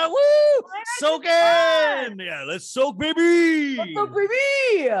 brother. Woo! Soak in. Yeah, let's soak, baby. Let's soak,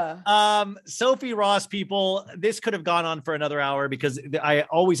 baby. Sophie Ross, people, this could have gone on for another hour because I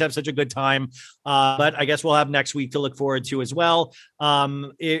always have such a good time. But I guess we'll have next week to look forward to as well.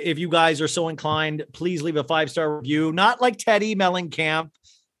 If you guys are so inclined, please leave a 5-star review. Not like Teddi Mellencamp.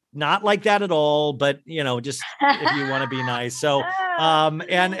 Not like that at all, but you know, just if you want to be nice. So,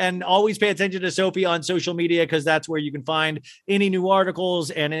 and always pay attention to Sophie on social media, because that's where you can find any new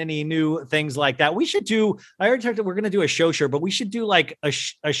articles and any new things like that. We should do, I already talked, we're going to do a show shirt, but we should do like a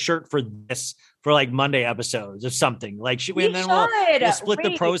shirt for this, for like Monday episodes or something like, and then we'll split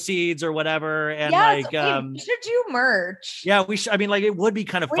the proceeds or whatever. And we should do merch. Yeah, we should. I mean, like, it would be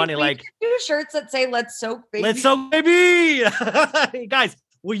kind of funny. We like do shirts that say, let's soak, baby. Let's soak, baby. Hey, guys.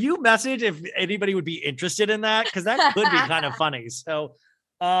 Will you message if anybody would be interested in that? Because that could be kind of funny. So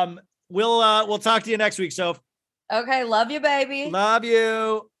we'll talk to you next week, Soph. Okay, love you, baby. Love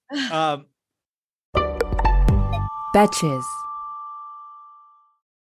you. Betches.